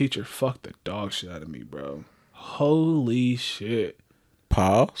off, the teacher fucked the dog shit out of me, bro. Holy shit.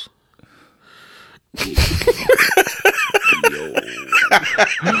 Pause.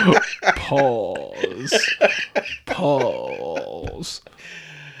 Pause.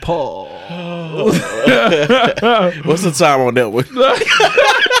 What's the time on that one?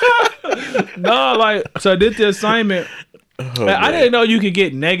 No, like, so I did the assignment. I didn't know you could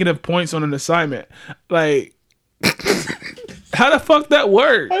get negative points on an assignment. Like, how the fuck that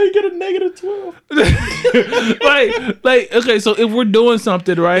work? How you get a negative 12? like, okay, so if we're doing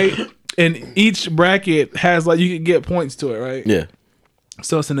something, right, and each bracket has, like, you can get points to it, right? Yeah.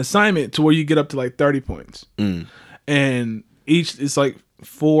 So it's an assignment to where you get up to like 30 points. And each is like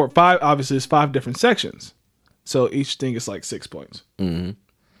 4, 5, obviously it's 5 different sections. So each thing is like 6 points. I'm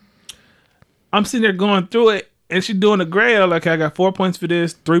sitting there going through it, and she's doing a grade. I'm like, I got 4 points for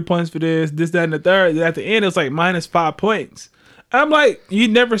this, 3 points for this, that, and the third. And at the end, it's like -5 points. I'm like, you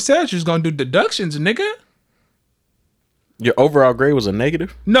never said you was going to do deductions, nigga. Your overall grade was a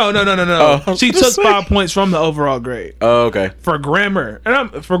negative? No. Oh, She took 5 points from the overall grade. Oh, okay. For grammar.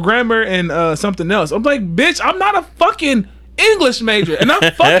 And something else. I'm like, bitch, I'm not a fucking English major. And I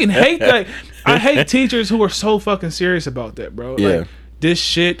fucking hate that. I hate teachers who are so fucking serious about that, bro. Yeah. Like, this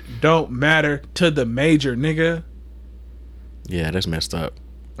shit don't matter to the major, nigga. Yeah, that's messed up.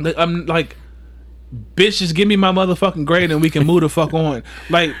 Like, I'm like, bitch, just give me my motherfucking grade and we can move the fuck on.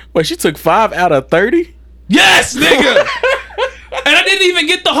 Like, Wait, she took 5 out of 30? yes, nigga. And I didn't even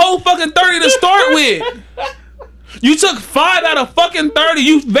get the whole fucking 30 to start with. You took 5 out of fucking 30.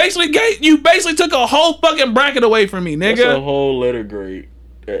 You basically took a whole fucking bracket away from me, nigga. That's a whole letter grade,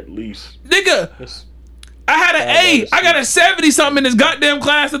 at least. Nigga, I had an A. I got a 70 something in this goddamn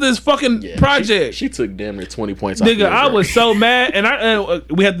class of this fucking project. She took damn near 20 points off. Nigga, I was so mad, and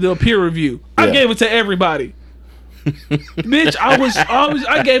we had to do a peer review. I Yeah. gave it to everybody. Bitch,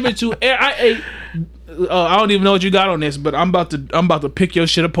 I gave it to. I don't even know what you got on this, but I'm about to pick your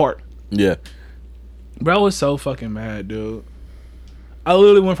shit apart. Yeah. Bro, I was so fucking mad, dude. I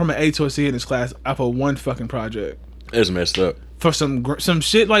literally went from an A to a C in this class after one fucking project. It's messed up. For some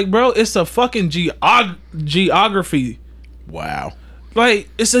shit, like, bro, it's a fucking geography. Wow. Like,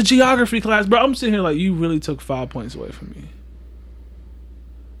 it's a geography class, bro. I'm sitting here like, you really took 5 points away from me.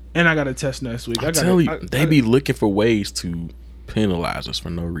 And I got a test next week. I tell you, they be looking for ways to penalize us for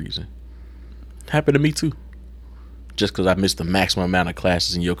no reason. Happened to me too. Just because I missed the maximum amount of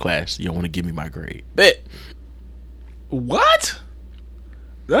classes in your class, you don't want to give me my grade. Bet. What?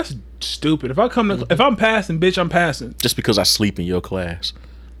 That's stupid. If I'm passing, bitch, I'm passing. Just because I sleep in your class.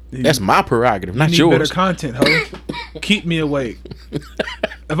 That's my prerogative, not need yours. Better content, ho. Keep me awake.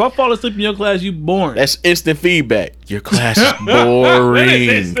 If I fall asleep in your class, you boring. That's instant feedback. Your class is boring. That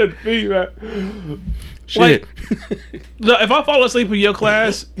is instant feedback. Shit. Look, if I fall asleep in your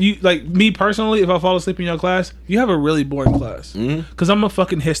class, you, like, me personally, if I fall asleep in your class, you have a really boring class. Because I'm a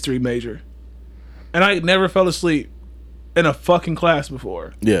fucking history major. And I never fell asleep in a fucking class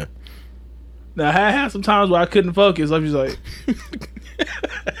before. Yeah. Now, I had some times where I couldn't focus. I'm just like,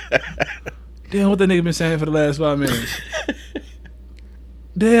 damn, what that nigga been saying for the last 5 minutes?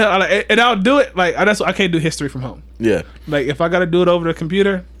 Damn, and I'll do it. Like, that's why I can't do history from home. Yeah. Like, if I got to do it over the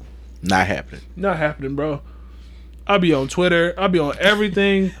computer, Not happening. not happening, bro. I'll be on Twitter. I'll be on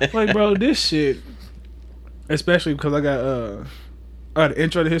everything. Like, bro, this shit. Especially because I got an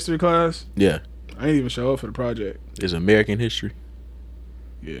intro to history class. Yeah. I didn't even show up for the project. Is American history?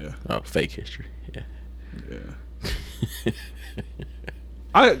 Yeah. Oh, fake history. Yeah. Yeah.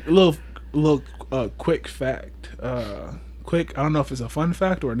 I little quick fact. Quick. I don't know if it's a fun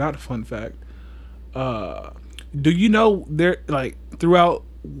fact or not a fun fact. Do you know there, like, throughout,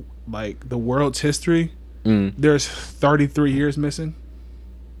 like, the world's history, there's 33 years missing?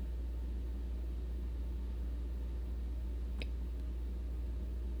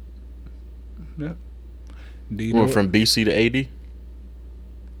 Yep. Do you know From BC to AD?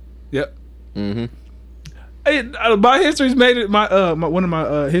 Yep. Mm-hmm. Hey, my history's made it. One of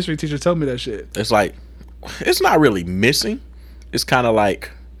my history teachers told me that shit. It's like, it's not really missing. It's kind of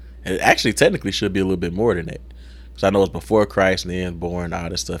like, it actually technically should be a little bit more than that. So I know it's before Christ and then born, all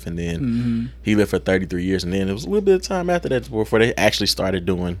this stuff, and then he lived for 33 years, and then it was a little bit of time after that before they actually started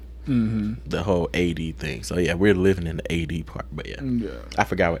doing the whole AD thing. So yeah, we're living in the AD part, but yeah, I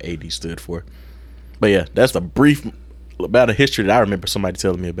forgot what AD stood for. But yeah, that's a brief about a history that I remember somebody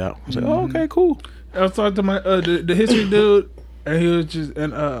telling me about. I was like, oh, okay, cool. I was talking to my the history dude, and he was just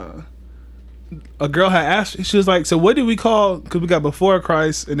a girl had asked. She was like, "So what do we call? Because we got before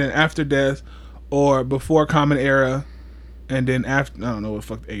Christ and then after death, or before Common Era, and then after. I don't know what the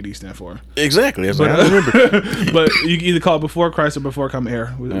fuck the AD stand for. Exactly. That's what I remember. But you can either call it before Christ or before Common Era,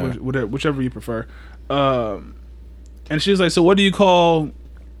 whichever you prefer. And she was like, "So what do you call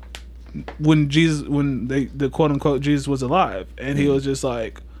when the quote unquote Jesus was alive?" And he was just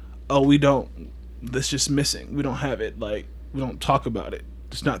like, "Oh, we don't. That's just missing. We don't have it. Like we don't talk about it.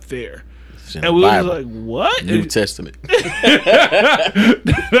 It's not there." And we was like, "What? New Testament?"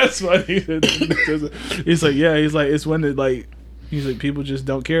 That's funny. He's like, "Yeah." He's like, "It's when it like." He's like, "People just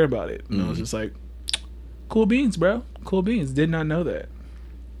don't care about it." And I was just like, "Cool beans, bro. Cool beans." Did not know that.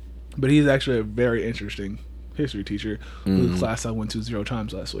 But he's actually a very interesting history teacher whose class I went to 0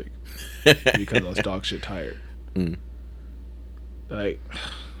 times last week because I was dog shit tired. Like,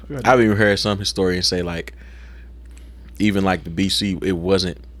 I've even heard some historians say like, even like the BC, it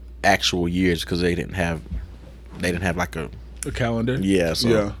wasn't actual years because they didn't have like a calendar. Yeah. So.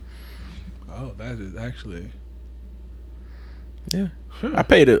 Yeah. Oh, that is actually. Yeah. I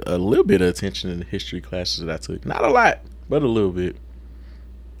paid a little bit of attention in the history classes that I took. Not a lot, but a little bit.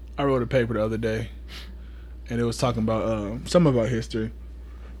 I wrote a paper the other day, and it was talking about something about history,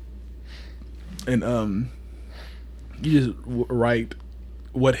 and you just write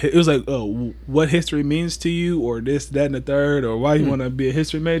what it was like. What history means to you, or this, that, and the third, or why you want to be a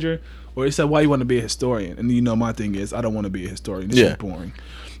history major, or it said why you want to be a historian. And you know, my thing is I don't want to be a historian. This is boring.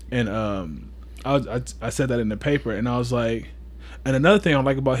 And I said that in the paper, and I was like, and another thing I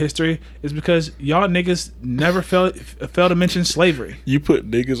like about history is because y'all niggas never fail to mention slavery. You put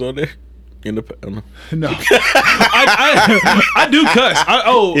niggas on there in the no, I do cuss.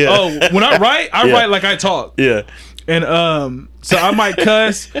 When I write, write like I talk. Yeah. And so I might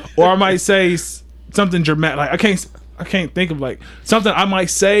cuss or I might say something dramatic. Like I can't think of like something I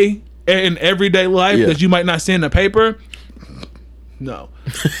might say in everyday life that you might not see in the paper. No.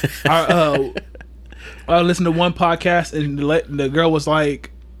 I listened to one podcast and the girl was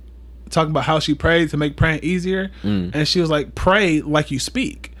like talking about how she prayed to make praying easier, and she was like, "Pray like you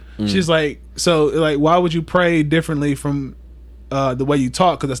speak." She's like, "So like, why would you pray differently from the way you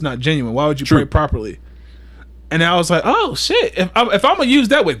talk? Because that's not genuine. Why would you pray properly?" And I was like, "Oh shit! If I'm gonna use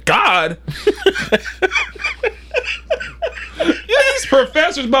that with God." These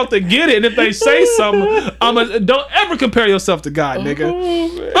professors about to get it, and if they say something, don't ever compare yourself to God,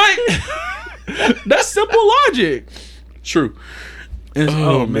 nigga. Like. That's simple logic. True.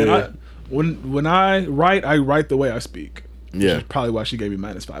 And, man. When I write the way I speak. Yeah. Which is probably why she gave me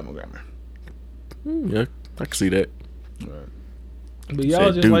 -5 on grammar. Yeah, I can see that. Right. But y'all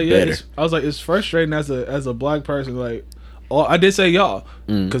was just like, I was like, it's frustrating as a black person. Like, I did say y'all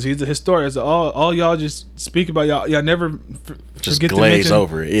because he's a historian. So all y'all just speak about y'all never just glaze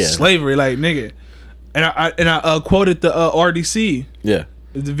over it. Yeah, slavery, like nigga. And I quoted the RDC. Yeah.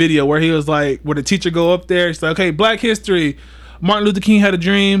 The video where he was like, where the teacher go up there, it's like, okay, Black history. Martin Luther King had a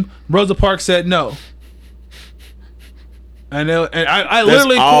dream. Rosa Parks said no. I know, and I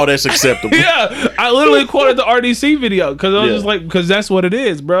literally that's acceptable. Yeah, I literally quoted the RDC video because I was just like, because that's what it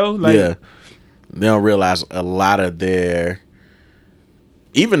is, bro. Like, they don't realize a lot of their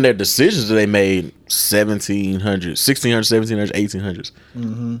decisions that they made 1600s, 1700s, 1800s.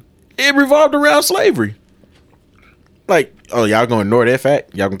 It revolved around slavery. Like, oh, y'all gonna ignore that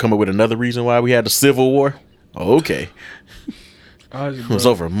fact? Y'all gonna come up with another reason why we had the Civil War? Oh, okay. It was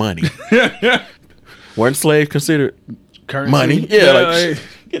over money. Weren't slaves considered currency? Money? Yeah, like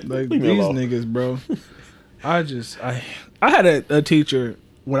these niggas, bro. I had a teacher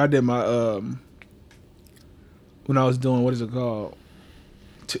when I did my when I was doing, what is it called?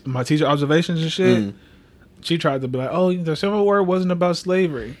 My teacher observations and shit. She tried to be like, oh, the Civil War wasn't about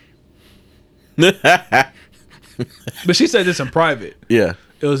slavery. But she said this in private. Yeah.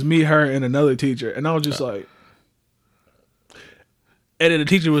 It was me, her, and another teacher. And I was just like... And then the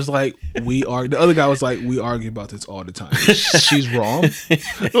teacher was like, the other guy was like, we argue about this all the time. She's wrong.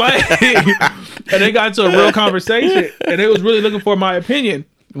 Like, and they got into a real conversation. And they was really looking for my opinion.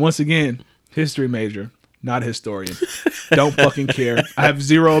 Once again, history major, not historian. Don't fucking care. I have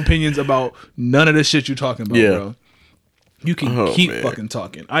 0 opinions about none of the shit you talking about, bro. You can keep fucking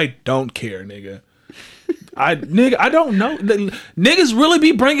talking. I don't care, nigga. I don't know. Niggas really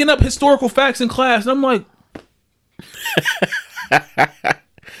be bringing up historical facts in class, and I'm like,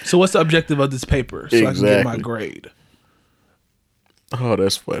 so what's the objective of this paper? So I can get my grade. Oh,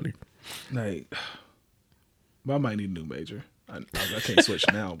 that's funny. Like, I might need a new major. I can't switch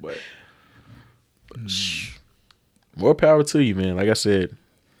now, but More power to you, man. Like I said,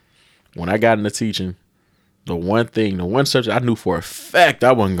 when I got into teaching, the one subject I knew for a fact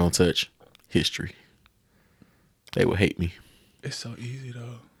I wasn't gonna touch, history. They would hate me. It's so easy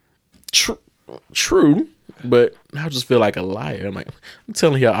though. True, but I just feel like a liar. I'm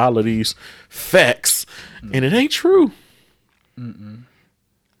telling you all of these facts, and it ain't true.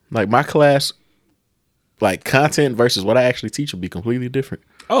 Like my class, like content versus what I actually teach will be completely different.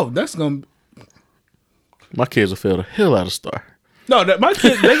 Oh, that's gonna. My kids will fail the hell out of STAR. No, that my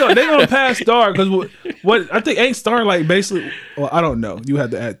kids they gonna pass STAR because what I think ain't STAR like basically. Well, I don't know. You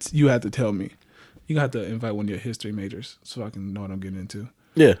had to tell me. You have to invite one of your history majors so I can know what I'm getting into.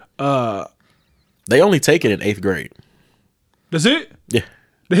 Yeah. They only take it in 8th grade. That's it? Yeah.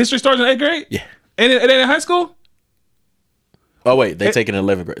 The history starts in 8th grade? Yeah. And it ain't in high school? Oh wait, they take it in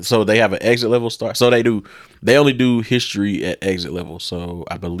 11th grade. So they have an exit level start. So they only do history at exit level. So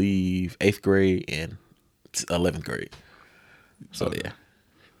I believe 8th grade and 11th grade. So yeah.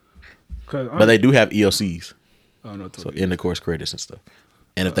 But they do have ELCs. Oh no, so in the course credits and stuff.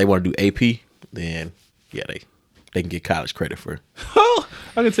 And if they want to do AP, then yeah, they can get college credit for it.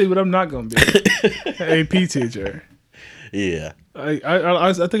 I can tell you what I'm not gonna be. An AP teacher. Yeah.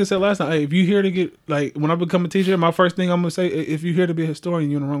 I think I said last time, hey, if you here to get like when I become a teacher, my first thing I'm gonna say, if you're here to be a historian,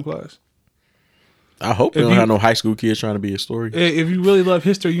 you're in the wrong class. I hope you don't have no high school kids trying to be a historian. If you really love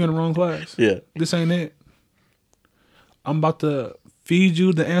history, you're in the wrong class. Yeah. This ain't it. I'm about to feed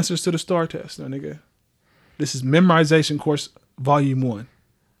you the answers to the STAR test, no nigga. This is memorization course volume 1.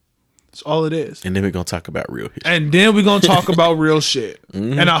 That's all it is. And then we're gonna talk about real history. And then we're gonna talk about real shit.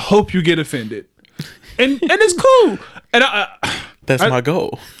 Mm-hmm. And I hope you get offended. And it's cool. And that's my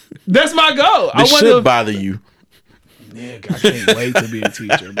goal. That's my goal. This should bother you. Nigga, I can't wait to be a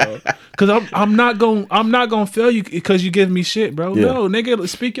teacher, bro. Cause I'm not gonna fail you because you give me shit, bro. Yeah. No, nigga,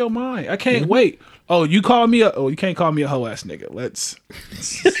 speak your mind. I can't wait. Oh, you call me you can't call me a hoe ass nigga.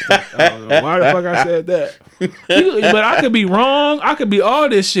 I don't know why the fuck I said that. But I could be wrong. I could be all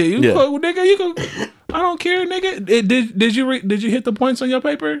this shit. Nigga, you could. I don't care, nigga. Did you hit the points on your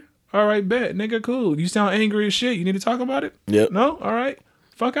paper? All right, bet, nigga, cool. You sound angry as shit. You need to talk about it? Yep. No? All right.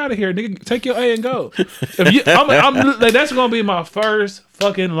 Fuck out of here, nigga. Take your A and go. I'm like, that's gonna be my first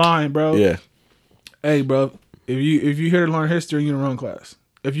fucking line, bro. Yeah. Hey, bro. If you here to learn history, you're in the wrong class.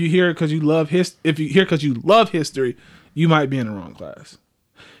 If you here because you love history, you might be in the wrong class.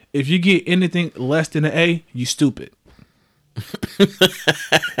 If you get anything less than an A, you stupid. Because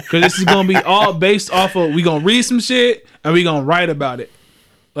this is gonna be all based off of we gonna read some shit and we gonna write about it.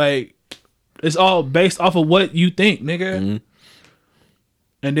 Like it's all based off of what you think, nigga. Mm-hmm.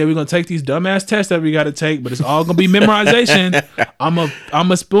 And then we're gonna take these dumbass tests that we gotta take, but it's all gonna be memorization.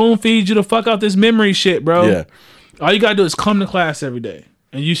 I'm a spoon feed you the fuck out this memory shit, bro. Yeah. All you gotta do is come to class every day,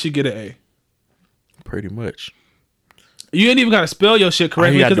 and you should get an A. Pretty much. You ain't even gotta spell your shit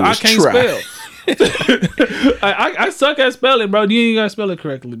correctly because I can't spell. I suck at spelling, bro. You ain't gotta spell it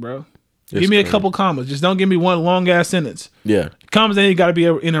correctly, bro. Give me a couple commas. Just don't give me one long ass sentence. Yeah. Commas ain't gotta be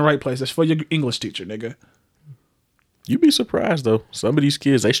in the right place. That's for your English teacher, nigga. You'd be surprised though. Some of these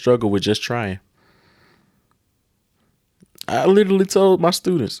kids, they struggle with just trying. I literally told my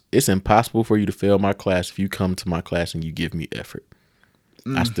students, it's impossible for you to fail my class if you come to my class and you give me effort.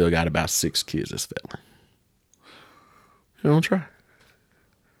 I still got about 6 kids that's failing. You don't try.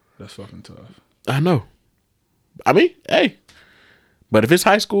 That's fucking tough. I know. I mean, hey. But if it's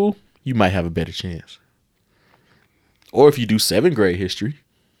high school, you might have a better chance. Or if you do 7th grade history.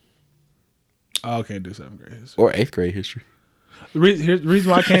 I can't do 7th grade history. Or 8th grade history.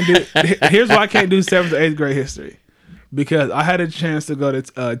 Reason why I can't do here's why I can't do 7th to 8th grade history. Because I had a chance to go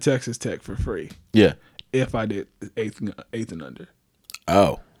to Texas Tech for free. Yeah. If I did 8th and under.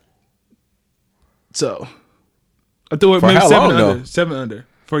 Oh. So I thought for maybe how 7 long, under. 7 under.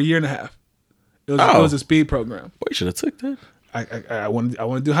 For a year and a half. It was a speed program. Boy, you should have took that. I wanted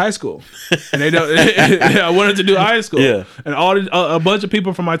to do high school, and they don't. I wanted to do high school, yeah. And a bunch of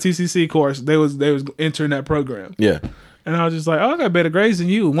people from my TCC course, they was entering that program, yeah. And I was just like, oh, I got better grades than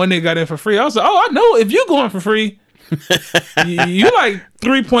you. One nigga got in for free. I was like, oh, I know if you going for free, you like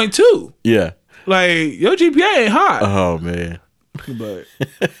 3.2. Yeah, like your GPA ain't high. Oh man, but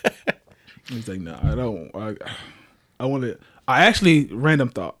he's like, no, I don't. I want to. I actually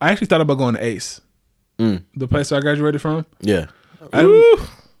thought about going to ACE. The place I graduated from. Yeah.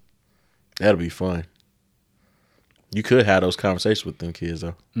 That'll be fun. You could have those conversations with them kids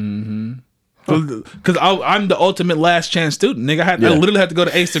though. Mm-hmm. Because I'm the ultimate last chance student. Nigga, I literally have to go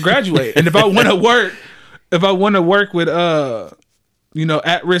to ACE to graduate. And if I want to work with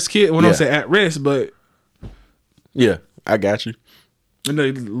at risk kids, well, I don't say at risk, but yeah, I got you. And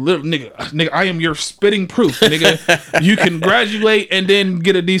the little nigga, I am your spitting proof, nigga. You can graduate and then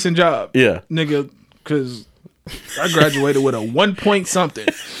get a decent job. Yeah. Nigga, because I graduated with a 1 point something.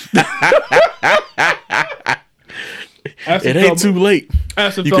 It ain't too late.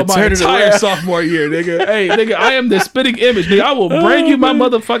 After You felt can my turn it entire around. sophomore year, nigga. Hey, nigga, I am the spitting image, nigga. I will bring you my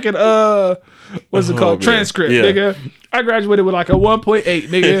motherfucking what's it called? man. Transcript, Yeah. nigga. I graduated with like a 1.8,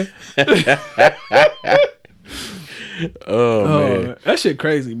 nigga. Man. That shit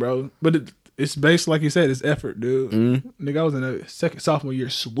crazy, bro. But it's based, like you said, it's effort, dude. Mm-hmm. Nigga, I was in a sophomore year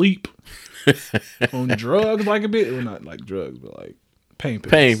sleep on drugs, like a bit. Well, not like drugs, but like pain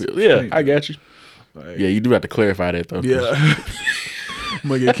pills. Yeah, Pain I got you. Like, Yeah, you do have to clarify that though. yeah. I'm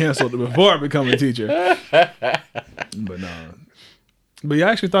gonna get canceled before I become a teacher. But nah. But yeah,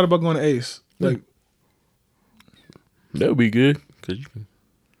 I actually thought about going to Ace. Like, That would be good because you can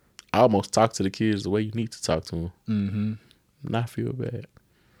almost talk to the kids the way you need to talk to them. Mm-hmm. Not feel bad.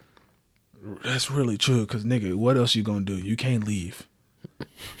 that's really true. Cause nigga, what else you gonna do? You can't leave.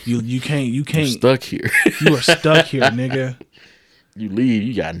 You can't. You're stuck here. You are stuck here, nigga. You leave,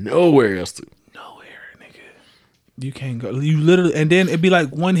 you got nowhere else to. Nowhere, nigga. You can't go. You literally, and then it'd be like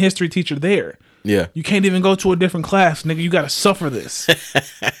one history teacher there. Yeah. You can't even go to a different class, nigga. You gotta suffer this.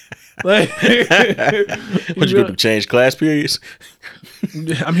 Like, What you gonna change class periods?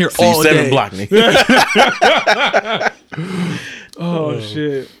 I'm here See all 7 day. block, nigga. Oh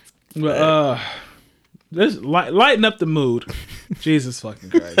shit. But this lighten up the mood. Jesus fucking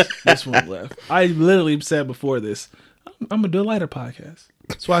Christ. This one left. I literally said before this, I'm gonna do a lighter podcast.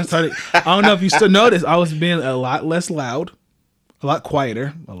 That's why I started. I don't know if you still noticed, I was being a lot less loud, a lot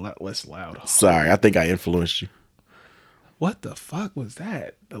quieter, a lot less loud. Sorry, I think I influenced you. What the fuck was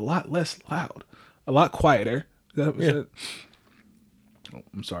that? A lot less loud, a lot quieter. That was it. Oh,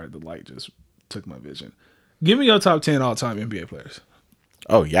 I'm sorry, the light just took my vision. Give me your top 10 all-time NBA players.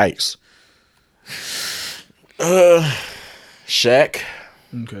 Oh, yikes. Shaq.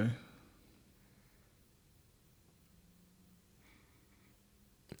 Okay.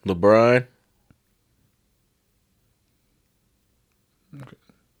 LeBron. Okay.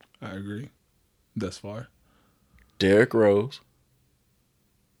 I agree. Thus far. Derrick Rose.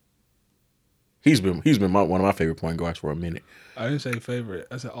 He's been one of my favorite point guards for a minute. I didn't say favorite.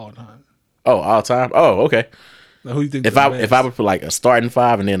 I said all time. Oh, all time. Oh, okay. Now, who you think? If I would put like a starting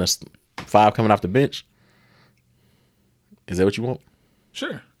 5 and then a 5 coming off the bench, is that what you want?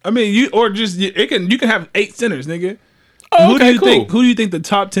 Sure. I mean, you can have 8 centers, nigga. Oh, Who okay, cool. Who do you think the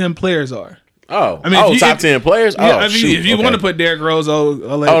top 10 players are? Oh, I mean, top 10 players. Yeah, Oh, shoot. if you want to put Derrick Rose, I'll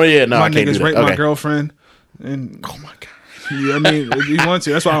let Oh, yeah, no, my I can't do niggas that. rape my Okay. girlfriend. And oh my god. yeah, I mean, if you want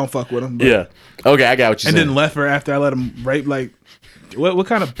to, that's why I don't fuck with him. But, Yeah. Okay, I got what you're and saying. then left her after I let him rape. Like, what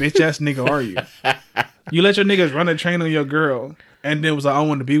kind of bitch ass nigga are you? You let your niggas run a train on your girl, and then was like, I don't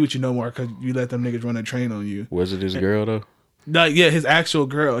want to be with you no more because you let them niggas run a train on you. Was it his girl though? Like, yeah, his actual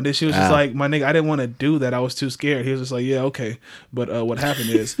girl. And then she was just like, my nigga, I didn't want to do that. I was too scared. He was just like, yeah, okay. But what happened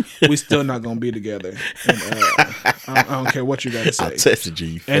is we still not going to be together. And I don't care what you got to say. I tested you.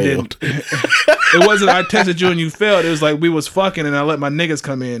 You And failed. then it wasn't I tested you and you failed. It was like we was fucking and I let my niggas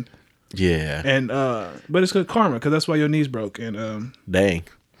come in. Yeah. And but it's good karma because that's why your knees broke. And Dang.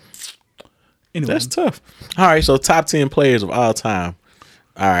 anyway, That's tough. All right, so top 10 players of all time.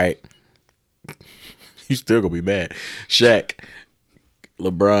 All right. You still gonna be mad. Shaq,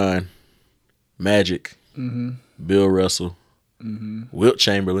 LeBron, Magic, Bill Russell, Wilt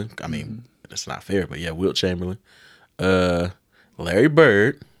Chamberlain. I mean, that's not fair, but yeah, Wilt Chamberlain. Larry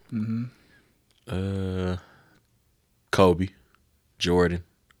Bird. Kobe, Jordan.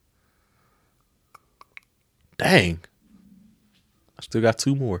 Dang. I still got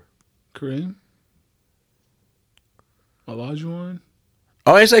 2 more. Kareem, Olajuwon.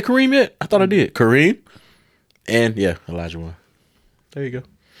 Oh, I didn't say Kareem yet? I thought I did. Kareem. And, yeah, Olajuwon. There you go.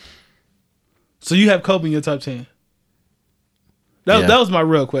 So you have Kobe in your top 10? Yeah. That was my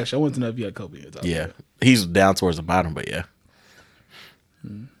real question. I wanted to know if you had Kobe in your top 10. Yeah. He's down towards the bottom, but yeah. I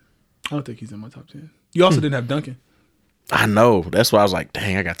don't think he's in my top 10. You also didn't have Duncan. I know. That's why I was like,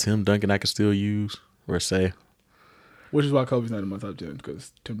 dang, I got Tim Duncan I can still use. Or say. Which is why Kobe's not in my top 10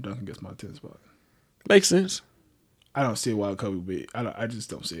 because Tim Duncan gets my 10 spot. Makes sense. I don't see why Kobe would be. I just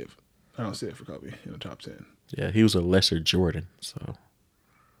don't see it. I don't see it for Kobe in the top 10. Yeah, he was a lesser Jordan, so.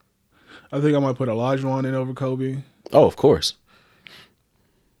 I think I might put Olajuwon in over Kobe. Oh, of course.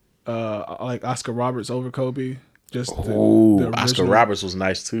 I like Oscar Roberts over Kobe. Just Oh, the Oscar original- Roberts was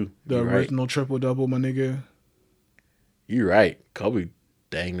nice too. The You're right. original triple double, my nigga. You're right. Kobe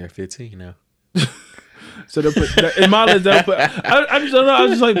dang near 15 now. So they put in my list. They'll put. I just don't know. I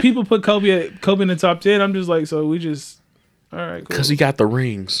was just like people put Kobe in the top 10. I'm just like, so we just All right, cool. Because he got the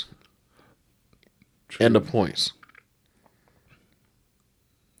rings and the points.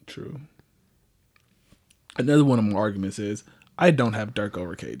 True. Another one of my arguments is I don't have Dirk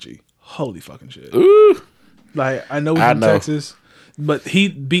over KG. Holy fucking shit. Ooh. Like, I know he's from Texas, but he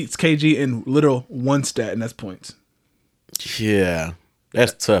beats KG in literal one stat, and that's points. Yeah.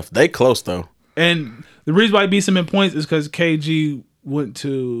 That's tough. They close, though. And the reason why he beats him in points is because KG went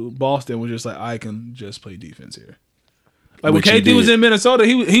to Boston and was just like, I can just play defense here. Like, when KG was in Minnesota,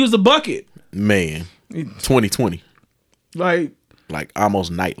 he was the bucket. Man. 2020. Like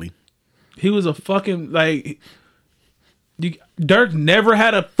almost nightly. He was a fucking, like... Dirk never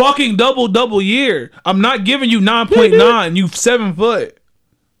had a fucking double year. I'm not giving you 9.9. You 7 foot.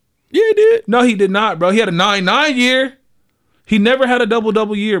 Yeah, he did. No, he did not, bro. He had a 9.9 year. He never had a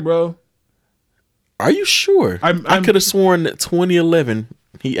double year, bro. Are you sure? I could have sworn that 2011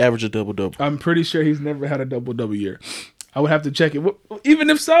 he averaged a double. I'm pretty sure he's never had a double year. I would have to check it. Even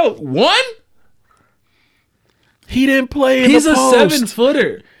if so, one? He didn't play in He's the post. He's a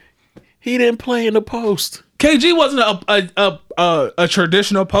 7-footer. He didn't play in the post. KG wasn't a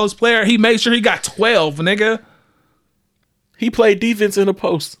traditional post player. He made sure he got 12, nigga. He played defense in the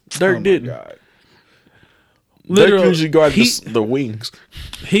post. Dirk didn't. God. Dirk usually guarded the wings.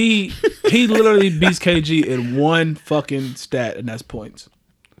 He literally beats KG in one fucking stat, and that's points.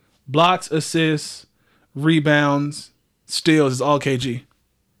 Blocks, assists, rebounds, steals is all KG.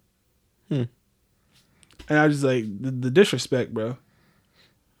 And I was just like, the disrespect, bro.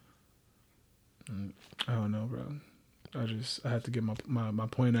 I don't know, bro. I had to get my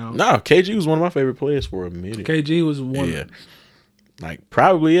point out. No, KG was one of my favorite players for a minute. KG was one. Yeah. Like,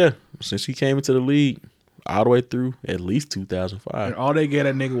 probably, yeah. Since he came into the league, all the way through at least 2005. And all they get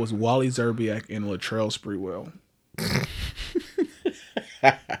that nigga was Wally Zerbiak and Latrell Sprewell.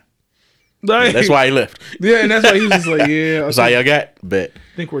 Like, that's why he left. Yeah, and that's why he was just like, yeah. That's all y'all got? Bet.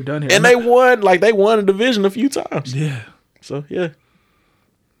 I think we're done here. And they won a division a few times. Yeah. So, yeah.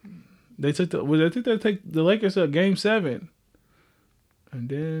 They took they take the Lakers to Game 7. And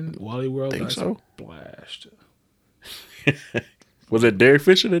then Wally World got splashed. Was it Derek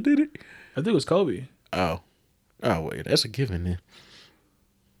Fisher that did it? I think it was Kobe. Oh, wait, that's a given then.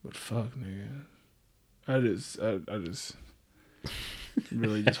 But fuck, nigga. I just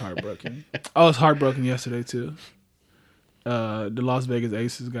really just heartbroken. I was heartbroken yesterday too. The Las Vegas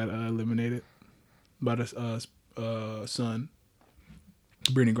Aces got eliminated by the Sun.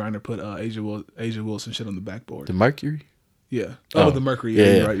 Brittany Griner put Asia Wilson shit on the backboard. The Mercury? Yeah. Oh, the Mercury.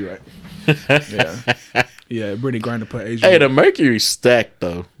 Yeah, you're right. Yeah. Yeah, Brittany Griner put Asia. Hey, the Mercury stacked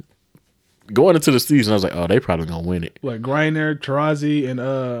though. Going into the season, I was like, oh, they probably gonna win it. Like Griner, Taurasi,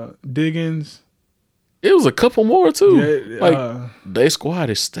 and Diggins. It was a couple more too. Yeah, like their squad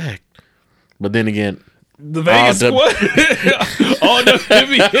is stacked. But then again, the Vegas squad, all the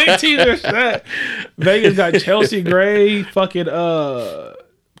NBA teams are stacked. Vegas got Chelsea Gray, fucking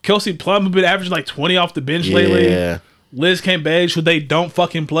Kelsey Plum, been averaging like 20 off the bench lately. Liz Cambage, who they don't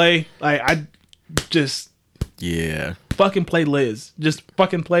fucking play. Like I just fucking play Liz. Just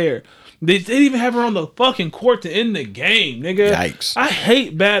fucking play her. They didn't even have her on the fucking court to end the game, nigga. Yikes. I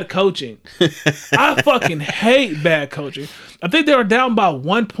hate bad coaching. I fucking hate bad coaching. I think they were down by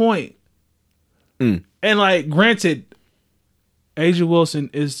 1 point. And like, granted, Asia Wilson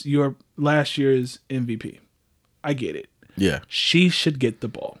is your last year's MVP. I get it. Yeah. She should get the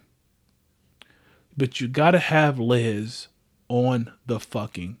ball. But you gotta have Liz on the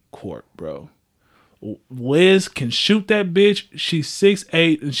fucking court, bro. Liz can shoot that bitch. She's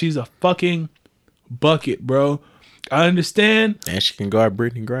 6'8" and she's a fucking bucket, bro. I understand. And she can guard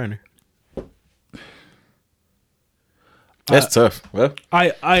Brittany Griner. That's tough. Well,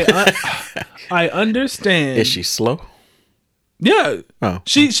 I understand. Is she slow? Yeah. Oh.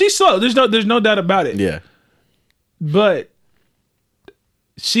 She's slow. There's no doubt about it. Yeah. But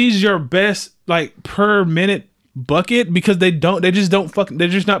she's your best like per minute bucket because they're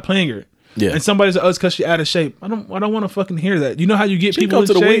just not playing her. Yeah. And somebody's like, oh, it's because she's out of shape. I don't want to fucking hear that. You know how you get She people can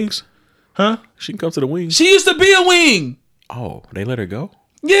come in to the shape? wings. Huh? She can come to the wings. She used to be a wing. Oh, they let her go?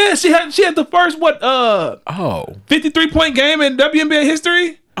 Yeah, she had the first 53-point game in WNBA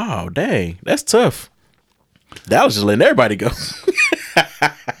history. Oh, dang. That's tough. That was just letting everybody go.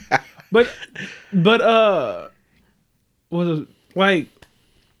 But was it like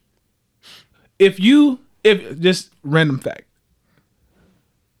if just random fact.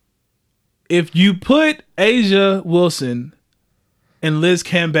 If you put Asia Wilson and Liz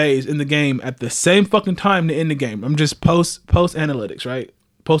Cambage in the game at the same fucking time to end the game, I'm just post analytics, right?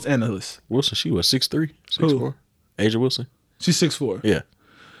 Post analyst. Wilson, she was 6'3", 6'4". Who? Asia Wilson. She's 6'4". Yeah.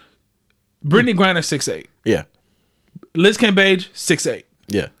 Brittany Griner 6'8". Yeah. Liz Cambage 6'8".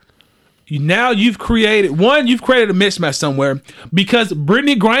 Yeah. You've created a mismatch somewhere because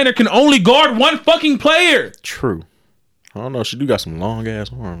Brittany Griner can only guard one fucking player. True. I don't know. She do got some long ass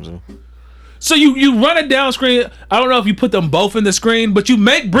arms though. So you run it down screen. I don't know if you put them both in the screen, but you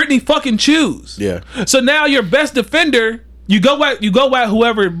make Brittany fucking choose. Yeah. So now your best defender, you go at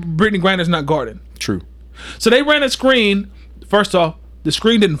whoever Brittany Griner's not guarding. True. So they ran a screen. First off, the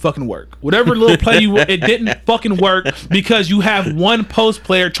screen didn't fucking work. Whatever little play it didn't fucking work because you have one post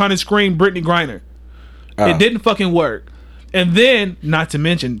player trying to screen Brittany Griner. It didn't fucking work. And then, not to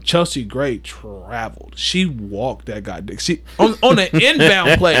mention, Chelsea Gray traveled. She walked that goddamn. She on an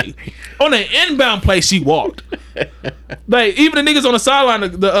inbound play. On an inbound play, she walked. Like even the niggas on the sideline,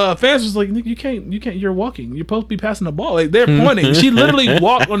 the fans was like, "Nigga, you can't. You're walking. You're supposed to be passing the ball." Like they're pointing. She literally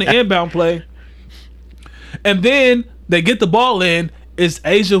walked on the inbound play. And then they get the ball in. It's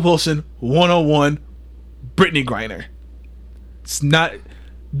A'ja Wilson 1-on-1, Brittany Griner. It's not.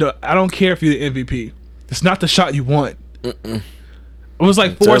 I don't care if you're the MVP. It's not the shot you want. It was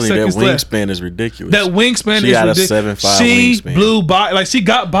like 4 seconds left. That wingspan is ridiculous. That wingspan is ridiculous. She got a 7'5" wingspan. She blew by, like she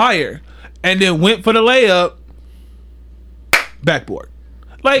got by her, and then went for the layup. Backboard,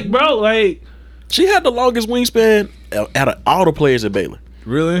 like bro, like she had the longest wingspan out of all the players at Baylor.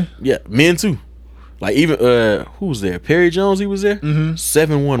 Really? Yeah, men too. Like even who was there? Perry Jones. He was there.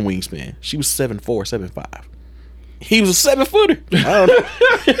 7'1" wingspan. She was 7'4", 7'5". He was a 7-footer. I don't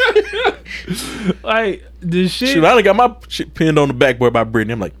know. Like this shit. Shoot, I done got my shit pinned on the backboard by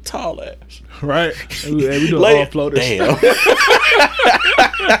Brittany. I'm like, tall ass. Right. We do all floaters. Damn.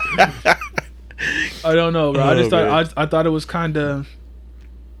 I don't know, bro. I thought it was kind of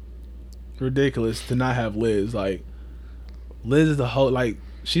ridiculous to not have Liz. Like Liz is the whole, like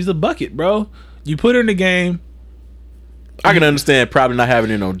she's a bucket, bro. You put her in the game. I can understand probably not having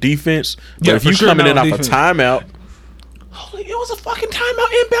it on defense, but if you coming in off a timeout. Holy, it was a fucking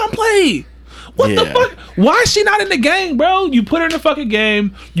timeout inbound play. What the fuck? Why is she not in the game, bro? You put her in the fucking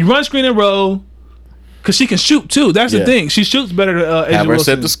game. You run screen and roll. Because she can shoot, too. That's the thing. She shoots better than A'ja Wilson. Have her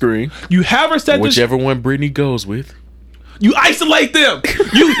set the screen. You have her set whichever one Brittany goes with. You isolate them.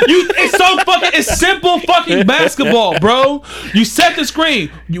 It's so fucking, it's simple fucking basketball, bro. You set the screen.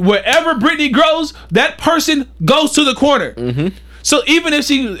 Wherever Brittany grows, that person goes to the corner. Mm-hmm. So even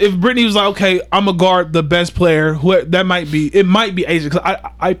if Brittany was like, okay, I'm gonna guard the best player, it might be A'ja, because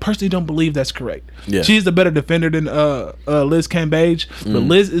I personally don't believe that's correct. Yeah. She's the better defender than Liz Cambage, but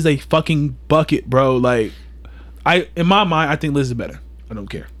Liz is a fucking bucket, bro. Like in my mind, I think Liz is better. I don't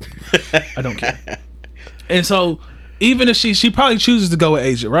care. I don't care. And so even if she probably chooses to go with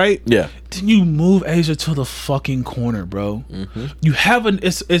A'ja, right? Yeah. Then you move A'ja to the fucking corner, bro. Mm-hmm. You have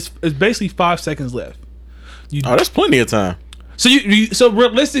it's basically 5 seconds left. That's plenty of time. So so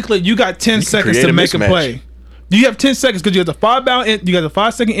realistically, you got 10 seconds to make a play. You have 10 seconds because you got the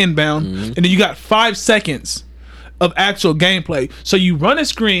 5 second inbound, and then you got 5 seconds of actual gameplay. So you run a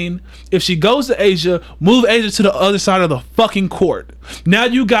screen. If she goes to A'ja, move A'ja to the other side of the fucking court. Now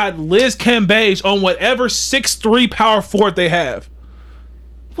you got Liz Cambage on whatever 6'3" power forward they have.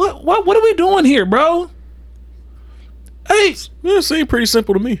 What are we doing here, bro? Hey, it seemed pretty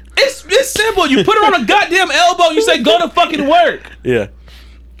simple to me. It's simple. You put her on a goddamn elbow. You say go to fucking work. Yeah,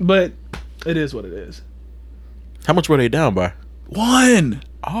 but it is what it is. How much were they down by? 1.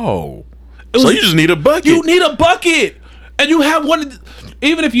 Oh, so you just need a bucket. You need a bucket, and you have one.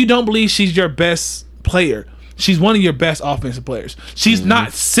 Even if you don't believe she's your best player, she's one of your best offensive players. She's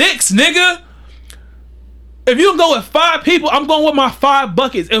not 6, nigga. If you go with 5 people, I'm going with my 5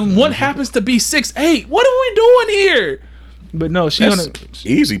 buckets, and one happens to be 6'8". What are we doing here? But no, That's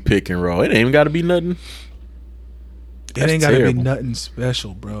easy pick and roll. It ain't even got to be nothing. It ain't got to be nothing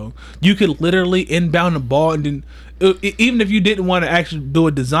special, bro. You could literally inbound the ball, and then even if you didn't want to actually do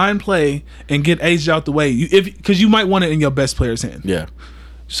a design play and get A'ja out the way, because you might want it in your best player's hand. Yeah.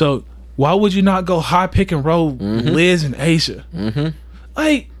 So why would you not go high pick and roll Liz and A'ja? Mm-hmm.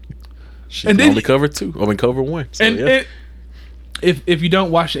 Like, she can only cover 2. I mean, cover 1. So, and if you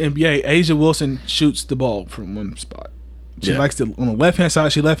don't watch the NBA, A'ja Wilson shoots the ball from one spot. She likes to, on the left hand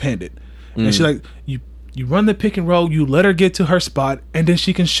side, she left-handed, and she like you run the pick and roll, you let her get to her spot, and then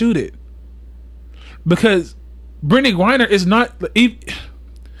she can shoot it. Because Brittany Griner is not,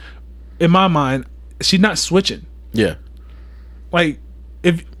 in my mind, she's not switching. Yeah. Like,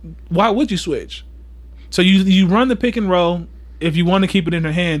 why would you switch? So you run the pick and roll if you want to keep it in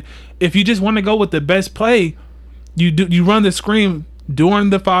her hand. If you just want to go with the best play, you run the screen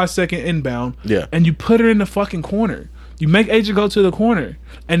during the 5 second inbound. Yeah. And you put her in the fucking corner. You make A'ja go to the corner,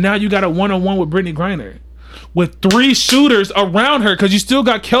 and now you got a 1-on-1 with Brittany Griner, with 3 shooters around her, because you still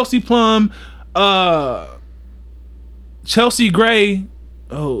got Kelsey Plum, Chelsea Gray,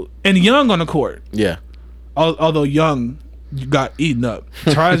 and Young on the court. Yeah. Although Young got eaten up.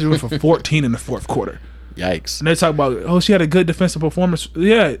 Tyrese went for 14 in the fourth quarter. Yikes. And they talk about, she had a good defensive performance.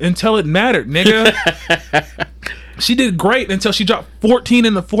 Yeah, until it mattered, nigga. She did great until she dropped 14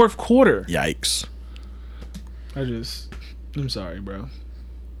 in the fourth quarter. Yikes. I'm sorry, bro.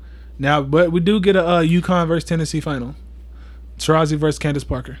 Now, but we do get a UConn versus Tennessee final. Tarazi versus Candace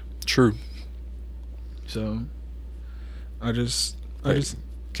Parker. True. So, I just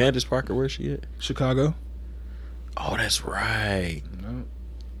Candace Parker, where's she at? Chicago. Oh, that's right. No.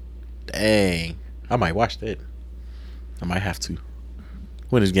 Dang. I might watch that. I might have to.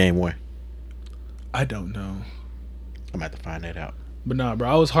 When is game 1? I don't know. I'm going to have to find that out. But nah, bro,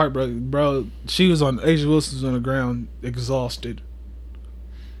 I was heartbroken. Bro, she was on, Asia Wilson was on the ground, exhausted.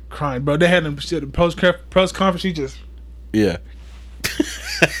 Crying. Bro, they had him shit, post conference, she just... Yeah.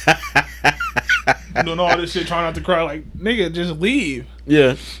 doing all this shit, trying not to cry. Like, nigga, just leave.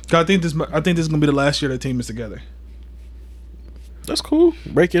 Yeah. I think this is gonna be the last year the team is together. That's cool.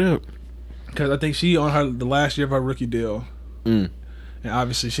 Break it up. Because I think she on the last year of her rookie deal. Mm. And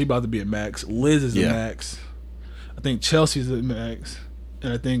obviously she about to be a max. Liz is a max. I think Chelsea's a max.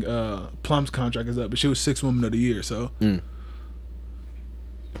 And I think Plum's contract is up. But she was 6th Woman of the Year, so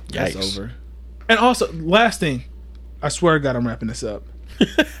that's over. And also, last thing, I swear to God, I'm wrapping this up.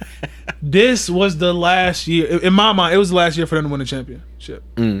 This was the last year. In my mind, it was the last year for them to win the championship.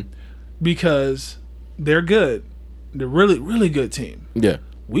 Because they're good. They're really, really good team. Yeah.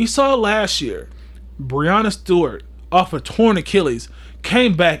 We saw last year, Breanna Stewart, off a torn Achilles,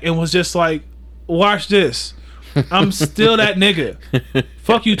 came back and was just like, watch this. I'm still that nigga.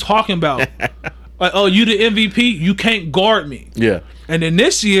 Fuck you talking about. Like, oh, you the MVP? You can't guard me. Yeah. And then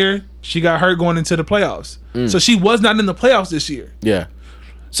this year, she got hurt going into the playoffs. So she was not in the playoffs this year. Yeah.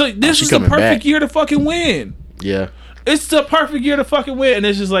 So this is the perfect year to fucking win. Yeah. It's the perfect year to fucking win. And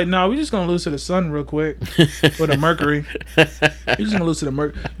it's just like, nah, we just going to lose to the Sun real quick. Or the Mercury. You're just going to lose to the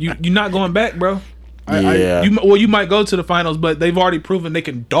Mercury. You're not going back, bro. You might go to the finals, but they've already proven they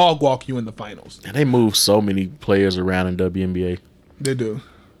can dog walk you in the finals. And they move so many players around in WNBA. They do.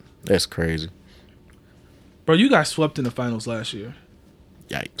 That's crazy. Bro, you got swept in the finals last year.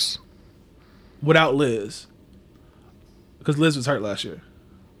 Yikes. Without Liz. Because Liz was hurt last year.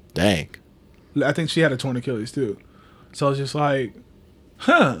 Dang. I think she had a torn Achilles too. So it's just like,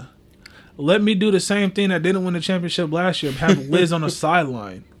 let me do the same thing that didn't win the championship last year. Have Liz on the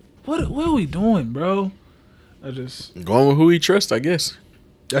sideline. What are we doing, bro? Going with who he trusts, I guess.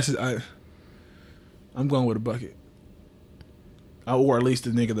 I'm going with a bucket. Or at least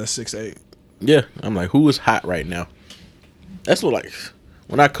the nigga that's 6'8". Yeah. I'm like, who is hot right now? That's what, like,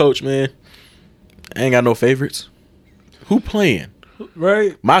 when I coach, man, I ain't got no favorites. Who playing?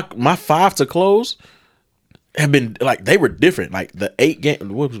 Right. My 5 to close have been like, they were different. Like the 8 games,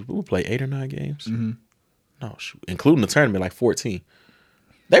 we play 8 or 9 games. Mm-hmm. No, shoot, including the tournament, like 14.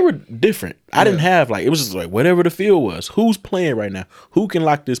 They were different. I didn't have like, it was just like whatever the field was. Who's playing right now? Who can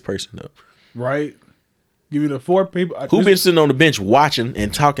lock this person up? Right. Give me the 4 people. Who been sitting on the bench watching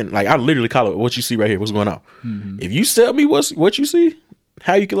and talking? Like I literally call it what you see right here. What's going on? Mm-hmm. If you tell me what you see,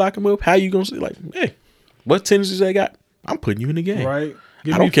 how you can lock them up, how you gonna see? Like, hey, what tendencies they got? I'm putting you in the game. Right.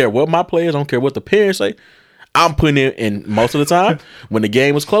 I don't care what my players, I don't care what the parents say. I'm putting in most of the time when the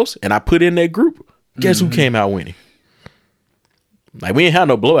game was close and I put in that group, guess who came out winning? Like we ain't had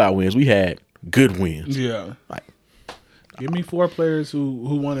no blowout wins. We had good wins. Yeah. Like give me 4 players who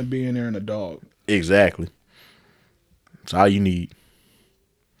want to be in there and a dog. Exactly. That's all you need.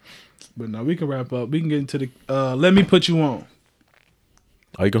 But no, we can wrap up. We can get into the let me put you on.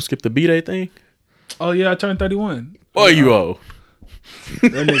 Are you gonna skip the B-Day thing? Oh yeah, I turned 31. Oh, you old.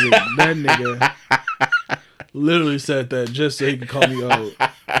 That nigga literally said that just so he could call me old.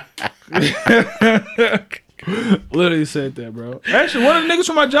 Literally said that, bro. Actually, one of the niggas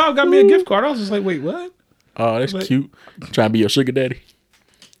from my job got me a gift card. I was just like, wait, what? Oh, that's cute. Trying to be your sugar daddy.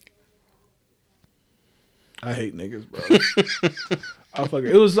 I hate niggas, bro.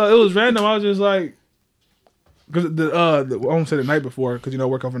 It was random. I was just like, because I won't say the night before, because I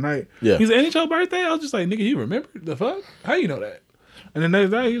work overnight. Yeah. He's like, ain't your birthday? I was just like, nigga, you remember? The fuck? How you know that? And the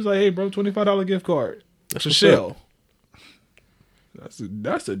next day, he was like, hey, bro, $25 gift card. That's a Shell.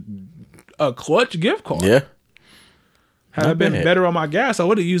 That's a clutch gift card. Yeah. Had I been better on my gas, I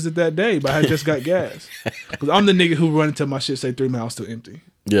would have used it that day, but I had just got gas. Because I'm the nigga who run until my shit say 3 miles still empty.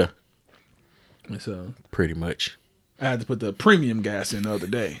 Yeah. So pretty much. I had to put the premium gas in the other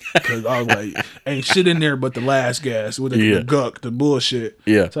day because I was like, ain't shit in there but the last gas with the guck, the bullshit.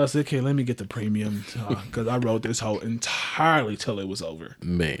 Yeah. So I said, okay, let me get the premium because I wrote this whole entirely till it was over.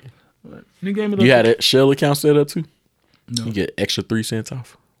 Man. But he gave me you had that Shell account set up too? No. You get extra 3 cents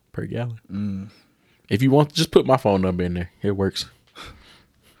off per gallon. If you want, just put my phone number in there. It works.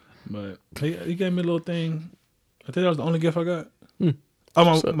 But he gave me a little thing. I think that was the only gift I got.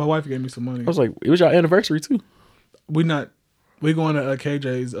 Oh, my wife gave me some money. I was like, it was your anniversary too. We going to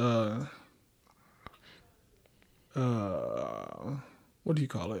KJ's what do you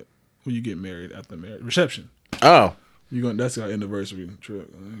call it when you get married after marriage reception? Oh, That's our anniversary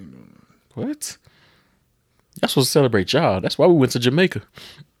trip. I ain't doing that. what? That's supposed to celebrate y'all. That's why we went to Jamaica.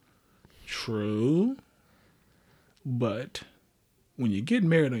 True, but when you get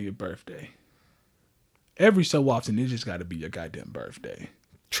married on your birthday, every so often it just got to be your goddamn birthday.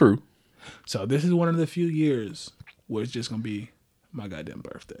 True. So this is one of the few years where it's just gonna be my goddamn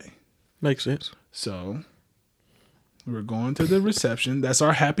birthday. Makes sense. So we're going to the reception. That's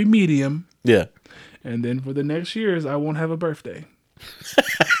our happy medium. Yeah. And then for the next years, I won't have a birthday.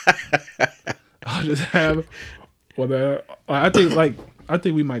 I'll just have. Well, I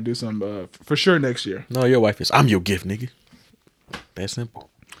think we might do some for sure next year. No, your wife is. I'm your gift, nigga. That simple.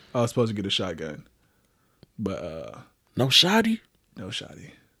 I was supposed to get a shotgun, but no shoddy. no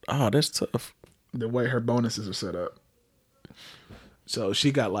shotty. Oh, that's tough. The way her bonuses are set up. So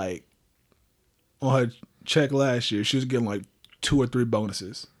she got like on her check last year, she was getting like 2 or 3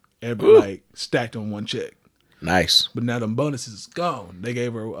 bonuses like stacked on one check. Nice. But now them bonuses is gone. They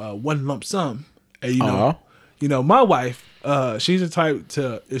gave her one lump sum. And you know, my wife, she's the type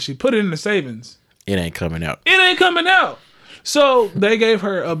to, if she put it in the savings, It ain't coming out. it ain't coming out. So they gave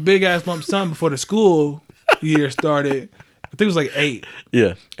her a big ass lump sum before the school year started. I think it was like 8.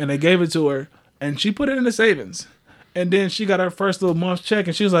 Yeah. And they gave it to her, and she put it in the savings. And then she got her first little month's check,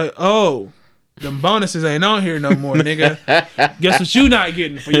 and she was like, "Oh, them bonuses ain't on here no more, nigga. Guess what you not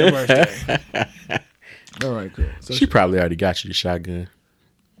getting for your birthday?" All right, cool. So She probably already got you the shotgun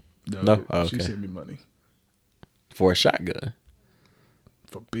No? Oh, she okay. sent me money for a shotgun.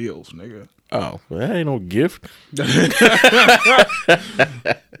 for bills, nigga. Oh, well, that ain't no gift.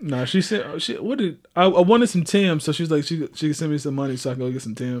 Nah, she said, I wanted some Tim's, so she's like, she could send me some money so I can go get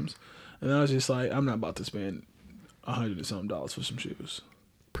some Tim's. And I was just like, I'm not about to spend $100 and something for some shoes.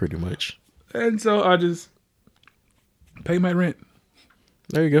 Pretty much. And so I just pay my rent.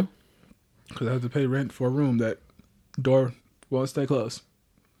 There you go. Because I have to pay rent for a room that door won't stay closed.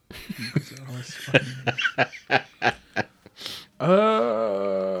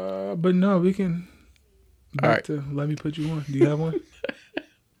 But no, we can back to Let Me Put You On. Do you have one?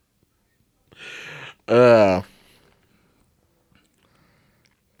 I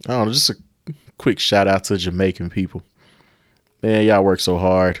don't know, just a quick shout out to Jamaican people. Man, y'all work so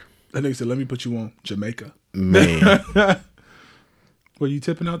hard. That nigga said, "Let me put you on Jamaica." Man. Were you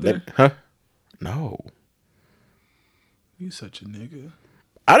tipping out there? Huh? No. You such a nigga.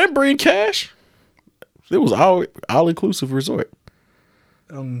 I didn't bring cash. It was all inclusive resort.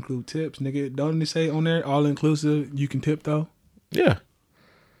 I don't include tips, nigga. Don't they say on there, all inclusive, you can tip though? Yeah.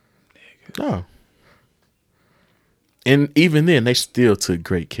 Nigga. No. And even then, they still took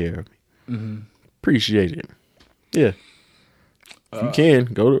great care of me. Mm-hmm. Appreciate it. Yeah. If you can,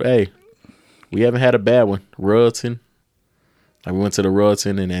 go to, hey, we haven't had a bad one. Rudton. Like we went to the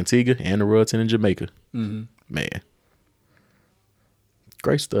Rudton in Antigua and the Rudton in Jamaica. Mm-hmm. Man.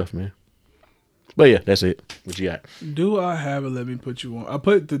 Great stuff, man. But yeah, that's it. What you got? Do I have a Let Me Put You On? I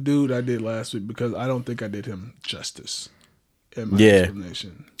put the dude I did last week because I don't think I did him justice in my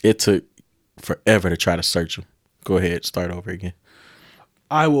explanation. It took forever to try to search him. Go ahead, start over again.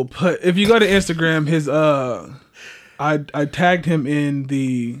 I will put, if you go to Instagram, his I tagged him in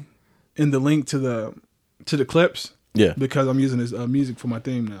the link to the clips. Yeah. Because I'm using his music for my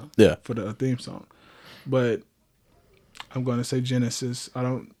theme now. Yeah. For the theme song. But I'm going to say Genesis. I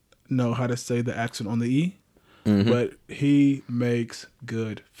don't know how to say the accent on the E. Mm-hmm. But he makes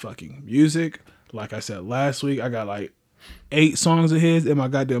good fucking music. Like I said last week, I got like 8 songs of his in my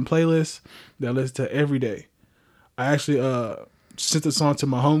goddamn playlist that I listen to every day. I actually sent the song to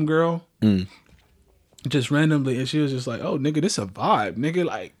my homegirl just randomly, and she was just like, "Oh, nigga, this a vibe, nigga."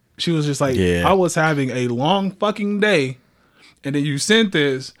 Like, she was just like, I was having a long fucking day, and then you sent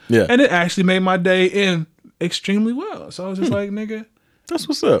this, and it actually made my day end extremely well. So I was just like, nigga, that's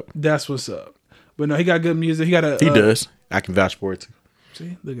what's up. That's what's up. But no, he got good music. He does. I can vouch for it too.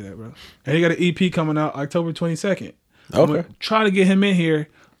 See, look at that, bro. And he got an EP coming out October 22nd. Okay. I'm gonna try to get him in here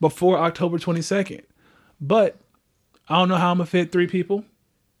before October 22nd, but I don't know how I'm gonna fit 3 people.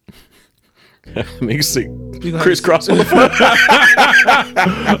 Nigga see crisscross on the front. I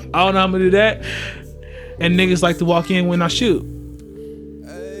don't know how I'm gonna do that. And niggas like to walk in when I shoot,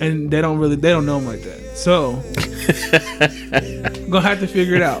 and they don't know him like that. So gonna have to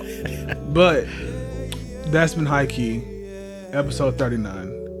figure it out. But that's been high key. episode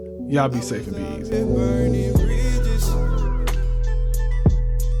 39. Y'all be safe and be easy.